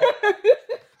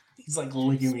 He's like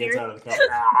licking the inside of the cup.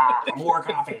 More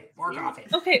coffee.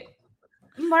 Okay,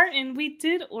 Martin, we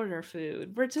did order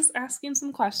food. We're just asking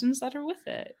some questions that are with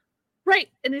it. Right,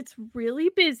 and it's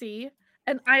really busy.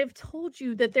 And I've told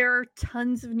you that there are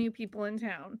tons of new people in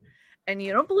town. And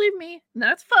you don't believe me, and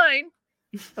that's fine.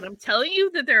 But I'm telling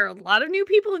you that there are a lot of new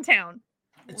people in town.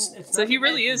 So he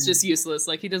really is just useless.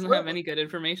 Like, he doesn't have any good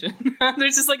information.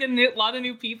 There's just like a lot of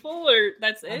new people, or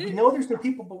that's it? We know there's new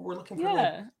people, but we're looking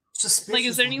for suspicious. Like,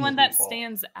 is there anyone that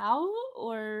stands out,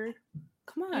 or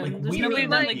come on? Like, there's nobody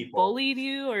that like bullied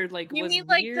you, or like you was mean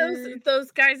like weird?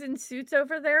 those guys in suits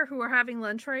over there who are having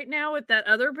lunch right now at that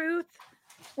other booth?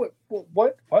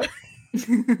 What?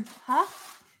 Huh?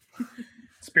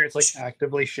 Spirit's like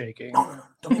actively shaking. No.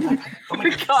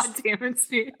 God damn it,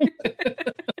 Spirit.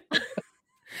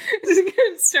 Just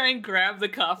gonna try and grab the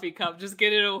coffee cup. Just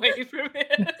get it away from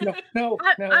it. No.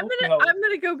 I'm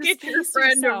gonna go get your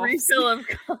friend a refill of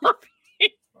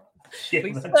coffee.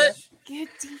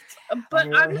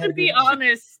 But I'm gonna be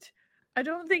honest. I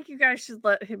don't think you guys should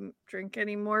let him drink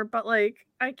anymore. But like,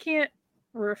 I can't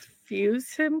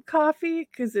refuse him coffee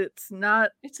because it's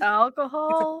not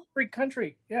alcohol. It's a free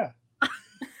country, yeah.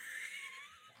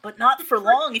 But not for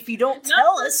long if you don't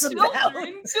tell us about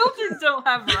it. Children don't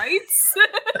have rights.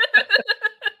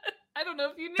 I don't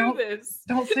know if you knew this.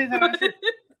 Don't say that.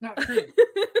 Not true.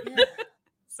 Yeah.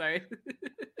 Sorry.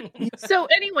 So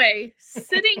anyway,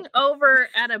 sitting over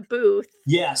at a booth.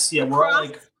 Yes, yeah, we're all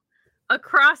like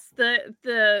across the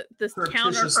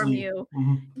counter from you.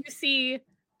 Mm-hmm. You see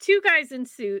two guys in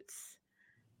suits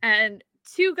and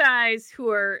two guys who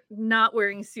are not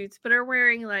wearing suits but are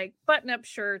wearing like button-up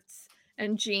shirts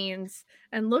and jeans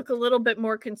and look a little bit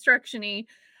more construction-y.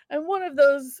 And one of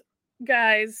those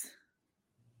guys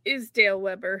is Dale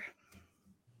Weber.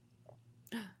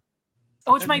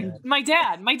 Oh, it's my dad.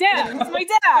 It's my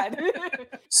dad.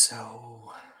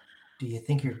 So, do you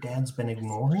think your dad's been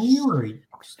ignoring you, or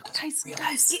guys, get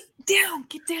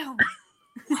down.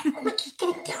 What am I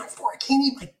getting down for? I can't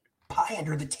eat my pie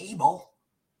under the table.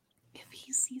 If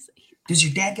he sees it, is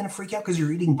your dad gonna freak out because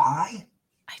you're eating pie?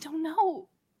 I don't know.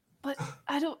 But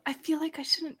I feel like I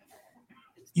shouldn't.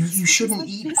 You shouldn't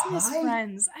eat business pie?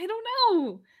 Friends. I don't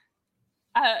know.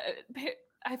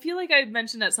 I feel like I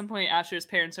mentioned at some point Asher's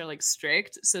parents are like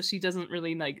strict, so she doesn't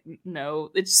really like know.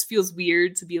 It just feels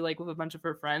weird to be like with a bunch of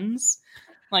her friends,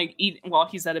 like eat while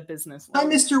he's at a business. Hi,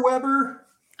 Mr. Weber.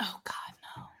 Oh God,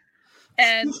 no.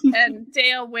 And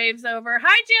Dale waves over.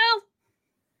 Hi, Jill.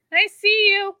 Nice to see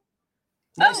you.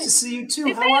 Nice to see you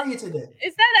too. How are you today?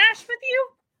 Is that Ash with you?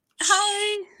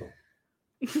 Hi.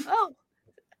 Oh,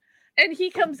 And he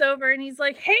comes over and he's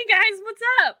like, "Hey guys, what's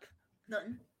up?"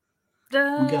 Nothing.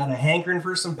 We got a hankering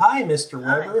for some pie, Mr.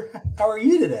 Weber. How are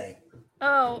you today?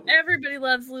 Oh, everybody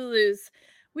loves Lulu's.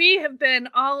 We have been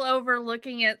all over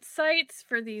looking at sites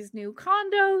for these new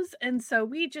condos, and so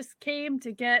we just came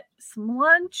to get some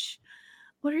lunch.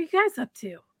 What are you guys up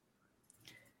to?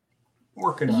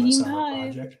 Working on a summer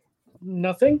project.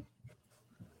 Nothing.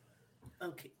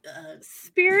 Okay.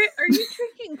 Spirit, are you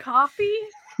drinking coffee?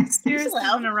 Spirit's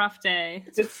having a rough day.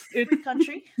 It's free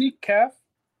country. Decaf.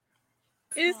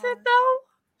 Is it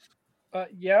though?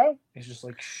 Yeah. He's just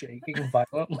like shaking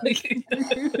violently.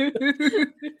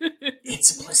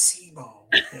 It's a placebo.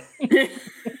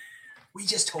 We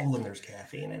just told him there's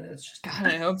caffeine in it. It's just. God,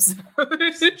 I hope so.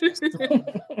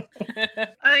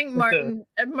 I think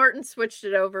Martin switched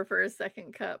it over for a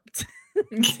second cup.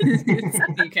 It's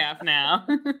decaf now.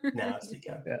 Now it's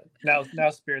decaf. Yeah. Now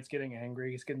Spirit's getting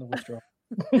angry. He's getting the withdrawal.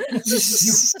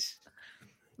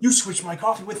 You switched my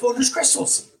coffee with Wilderness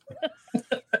Crystals.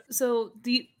 So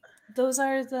those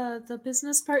are the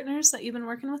business partners that you've been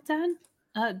working with, Dad?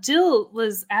 Jill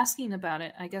was asking about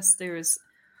it. I guess there was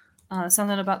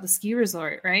something about the ski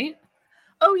resort, right?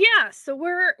 Oh yeah, so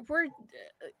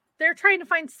they're trying to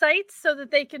find sites so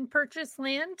that they can purchase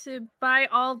land to buy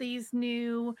all these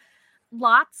new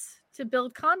lots to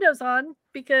build condos on,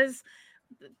 because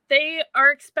they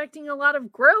are expecting a lot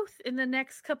of growth in the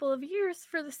next couple of years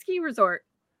for the ski resort.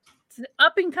 It's an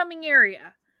up and coming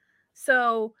area.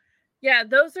 So yeah,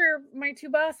 those are my two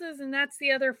bosses, and that's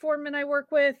the other foreman I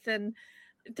work with, and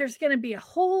there's going to be a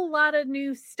whole lot of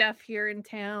new stuff here in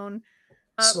town.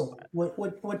 So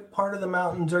what part of the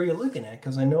mountains are you looking at?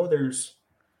 Because I know there's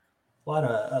a lot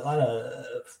of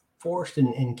forest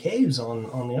and caves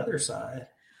on the other side.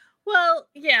 Well,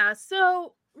 yeah.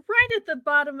 So right at the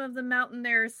bottom of the mountain,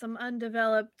 there's some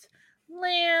undeveloped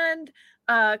land,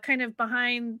 kind of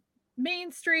behind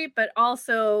Main Street, but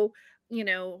also,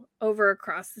 over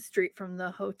across the street from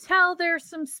the hotel, there's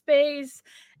some space.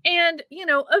 And,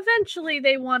 eventually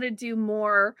they want to do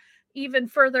more even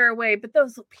further away, but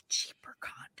those will be cheaper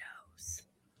condos.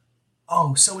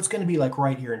 Oh, so it's going to be like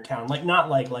right here in town, like not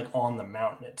like on the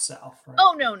mountain itself, right?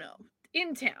 Oh, no.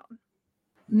 In town.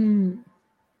 Mm.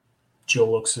 Jill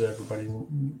looks at everybody,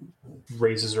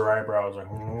 raises her eyebrows, like,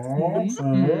 okay,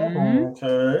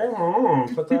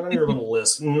 put that on your little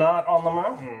list. Not on the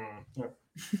mountain. Yeah.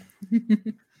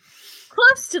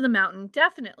 Close to the mountain,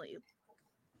 definitely.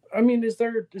 I mean, is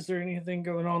there anything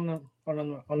going on the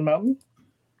mountain?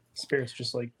 Spirit's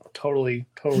just like totally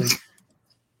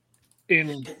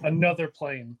in another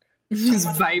plane. He's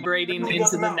vibrating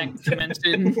into the next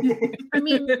dimension. I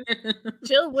mean,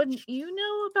 Jill, wouldn't you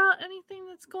know about anything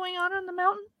that's going on the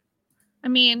mountain? I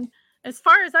mean, as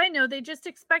far as I know, they just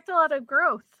expect a lot of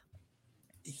growth.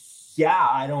 Yeah,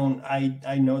 I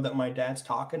know that my dad's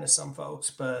talking to some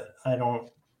folks, but I don't.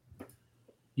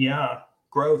 Yeah,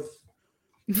 growth.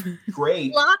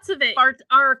 Great. Lots of it.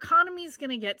 Our economy is going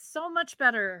to get so much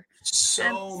better.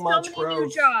 So much many growth.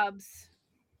 New jobs.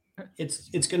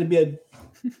 It's going to be a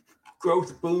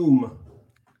growth boom.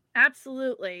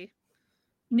 Absolutely.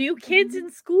 New kids in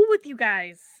school with you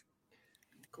guys.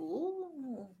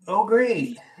 Cool. Oh,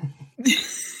 great.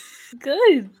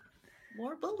 Good.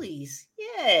 More bullies.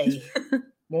 Yay.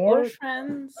 More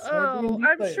friends. Oh,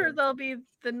 I'm sure they'll be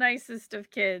the nicest of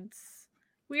kids.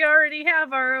 We already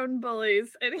have our own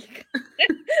bullies. And he kind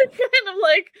of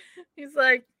like, he's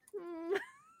like,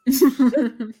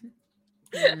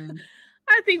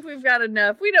 I think we've got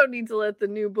enough. We don't need to let the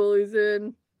new bullies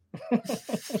in.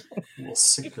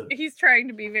 He's trying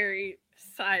to be very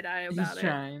side-eye about it.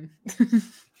 Trying.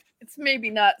 It's maybe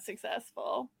not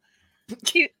successful.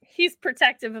 He's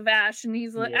protective of Ash, and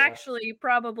he's actually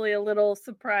probably a little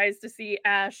surprised to see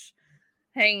Ash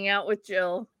hanging out with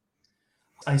Jill.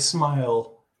 I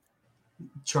smile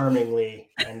charmingly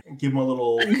and give him a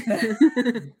little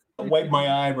wipe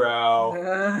my eyebrow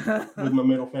with my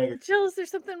middle finger. Jill, is there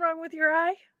something wrong with your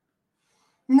eye?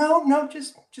 No,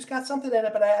 just got something in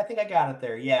it, but I think I got it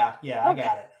there. Yeah, okay. I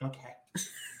got it. Okay.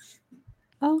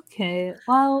 Okay,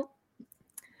 well,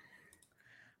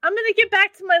 I'm gonna get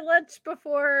back to my lunch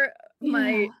before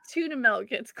my tuna melt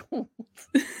gets cold.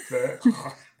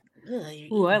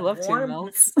 Ooh, I love tuna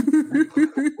melts.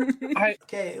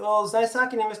 Okay, well, it's nice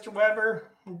talking to you, Mr. Weber.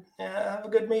 Have a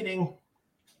good meeting.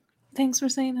 Thanks for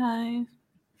saying hi.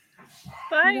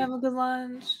 Bye. Have a good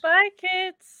lunch. Bye,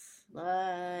 kids.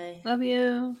 Bye. Love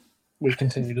you. We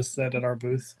continue to sit at our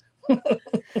booth.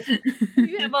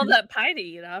 You have all that pie to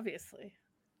eat, obviously.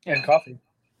 And coffee.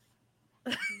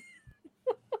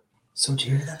 So did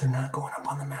you hear that they're not going up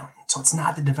on the mountain? So it's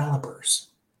not the developers.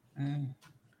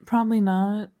 Probably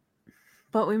not.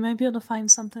 But we might be able to find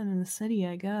something in the city,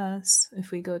 I guess,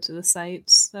 if we go to the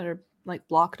sites that are like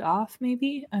blocked off.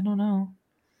 Maybe, I don't know.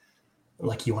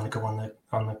 Like, you want to go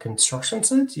on the construction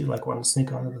sites? You like want to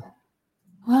sneak onto the?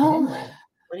 Well,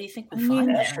 what do you think we find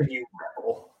there? You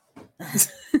rebel.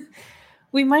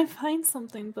 We might find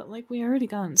something, but like we already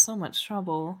got in so much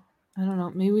trouble. I don't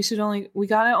know. Maybe we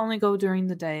gotta only go during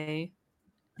the day.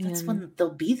 That's when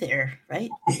they'll be there, right?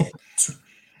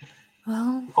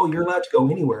 Well, you're allowed to go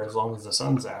anywhere as long as the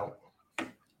sun's out.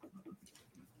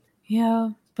 Yeah,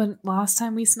 but last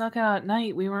time we snuck out at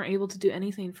night, we weren't able to do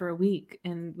anything for a week,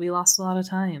 and we lost a lot of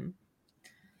time.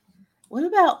 What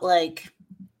about, like,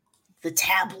 the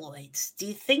tabloids? Do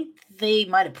you think they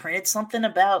might have printed something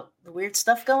about the weird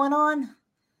stuff going on?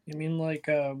 You mean like,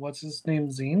 what's his name,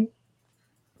 Zine?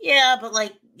 Yeah, but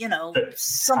like,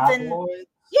 something. Tabloids?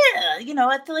 Yeah,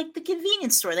 at the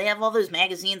convenience store, they have all those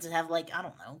magazines that have like, I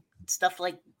don't know, stuff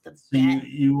like the. So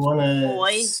you want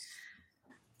to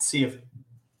see if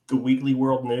the Weekly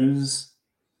World News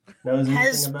knows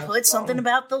has about put something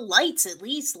about the lights, at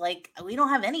least. Like, we don't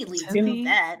have any leads about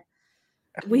that.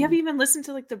 We haven't even listened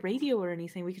to like the radio or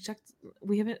anything. We could check.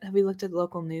 Have we looked at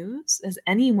local news? Has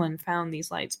anyone found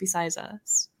these lights besides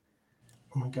us?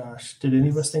 Oh my gosh! Did any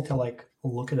of us think to like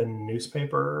look at a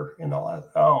newspaper and all that?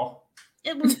 Oh,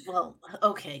 it was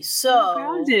okay.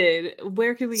 So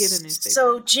where could we get a newspaper?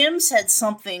 So Jim said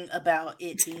something about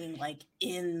it being like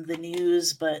in the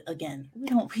news, but again, we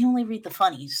only read the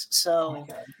funnies. So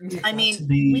I mean,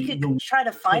 we could try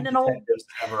to find an old.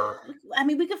 I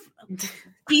mean, we could.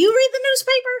 Do you read the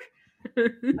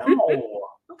newspaper? No.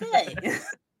 Okay.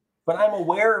 But I'm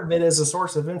aware of it as a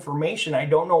source of information. I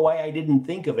don't know why I didn't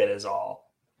think of it as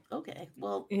all. Okay.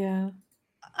 Well, yeah.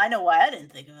 I know why I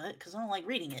didn't think of it because I don't like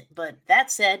reading it. But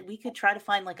that said, we could try to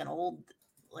find like an old,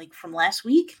 like from last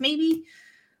week, maybe,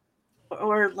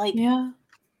 or like,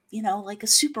 like a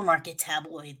supermarket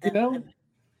tabloid. That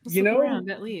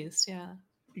around at least, yeah.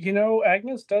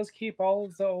 Agnes does keep all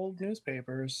of the old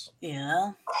newspapers.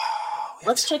 Yeah.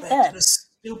 Let's check that.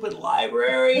 Stupid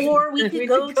library. Or we could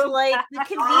go to like the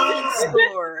convenience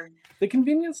store. The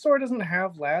convenience store doesn't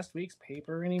have last week's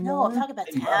paper anymore. No, I'm talking about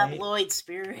tabloid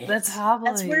spirits. That's tabloid.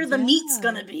 That's where the meat's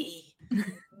gonna be.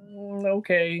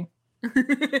 Okay.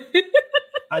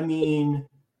 I mean,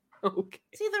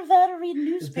 it's either that or read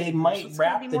newspapers. They might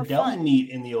wrap the deli meat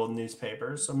in the old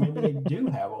newspapers, so maybe they do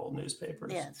have old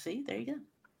newspapers. Yeah, see, there you go.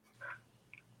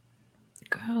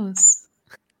 Gross.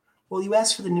 Well, you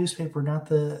asked for the newspaper, not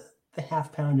the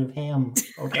half pound of ham,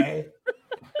 okay?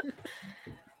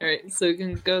 All right, so we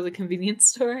can go to the convenience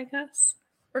store, I guess?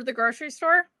 Or the grocery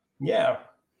store? Yeah.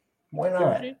 Why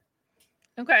not?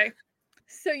 Okay.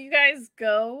 So you guys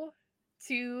go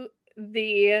to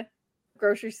the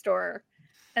grocery store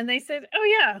and they said,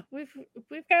 "Oh yeah, we've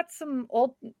got some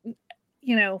old,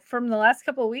 from the last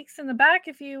couple of weeks in the back.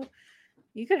 If you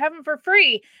could have them for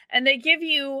free." And they give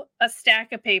you a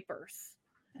stack of papers.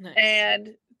 Nice.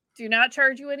 And do not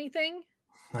charge you anything.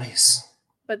 Nice.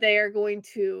 But they are going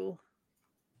to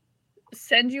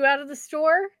send you out of the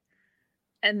store.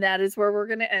 And that is where we're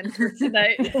going to end for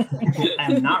tonight.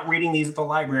 I'm not reading these at the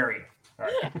library. All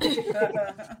right.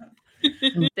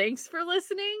 Thanks for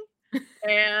listening.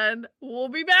 And we'll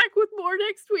be back with more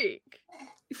next week.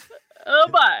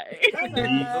 Bye.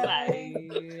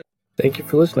 Bye. Thank you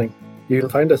for listening. You can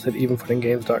find us at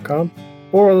evenfootinggames.com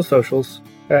or on the socials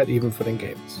at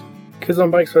evenfootinggames. Kids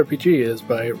on Bikes RPG is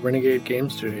by Renegade Game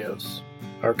Studios.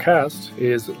 Our cast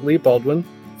is Lee Baldwin,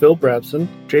 Phil Brabson,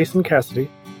 Jason Cassidy,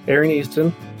 Aaron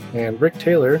Easton, and Rick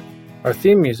Taylor. Our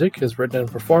theme music is written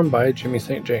and performed by Jimmy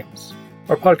St. James.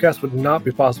 Our podcast would not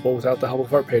be possible without the help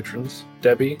of our patrons,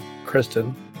 Debbie,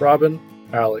 Kristen, Robin,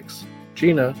 Alex,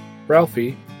 Gina,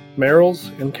 Ralphie, Merrills,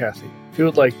 and Cassie. If you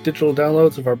would like digital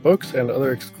downloads of our books and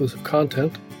other exclusive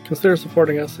content, consider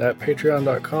supporting us at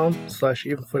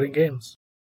patreon.com/evenfootinggames.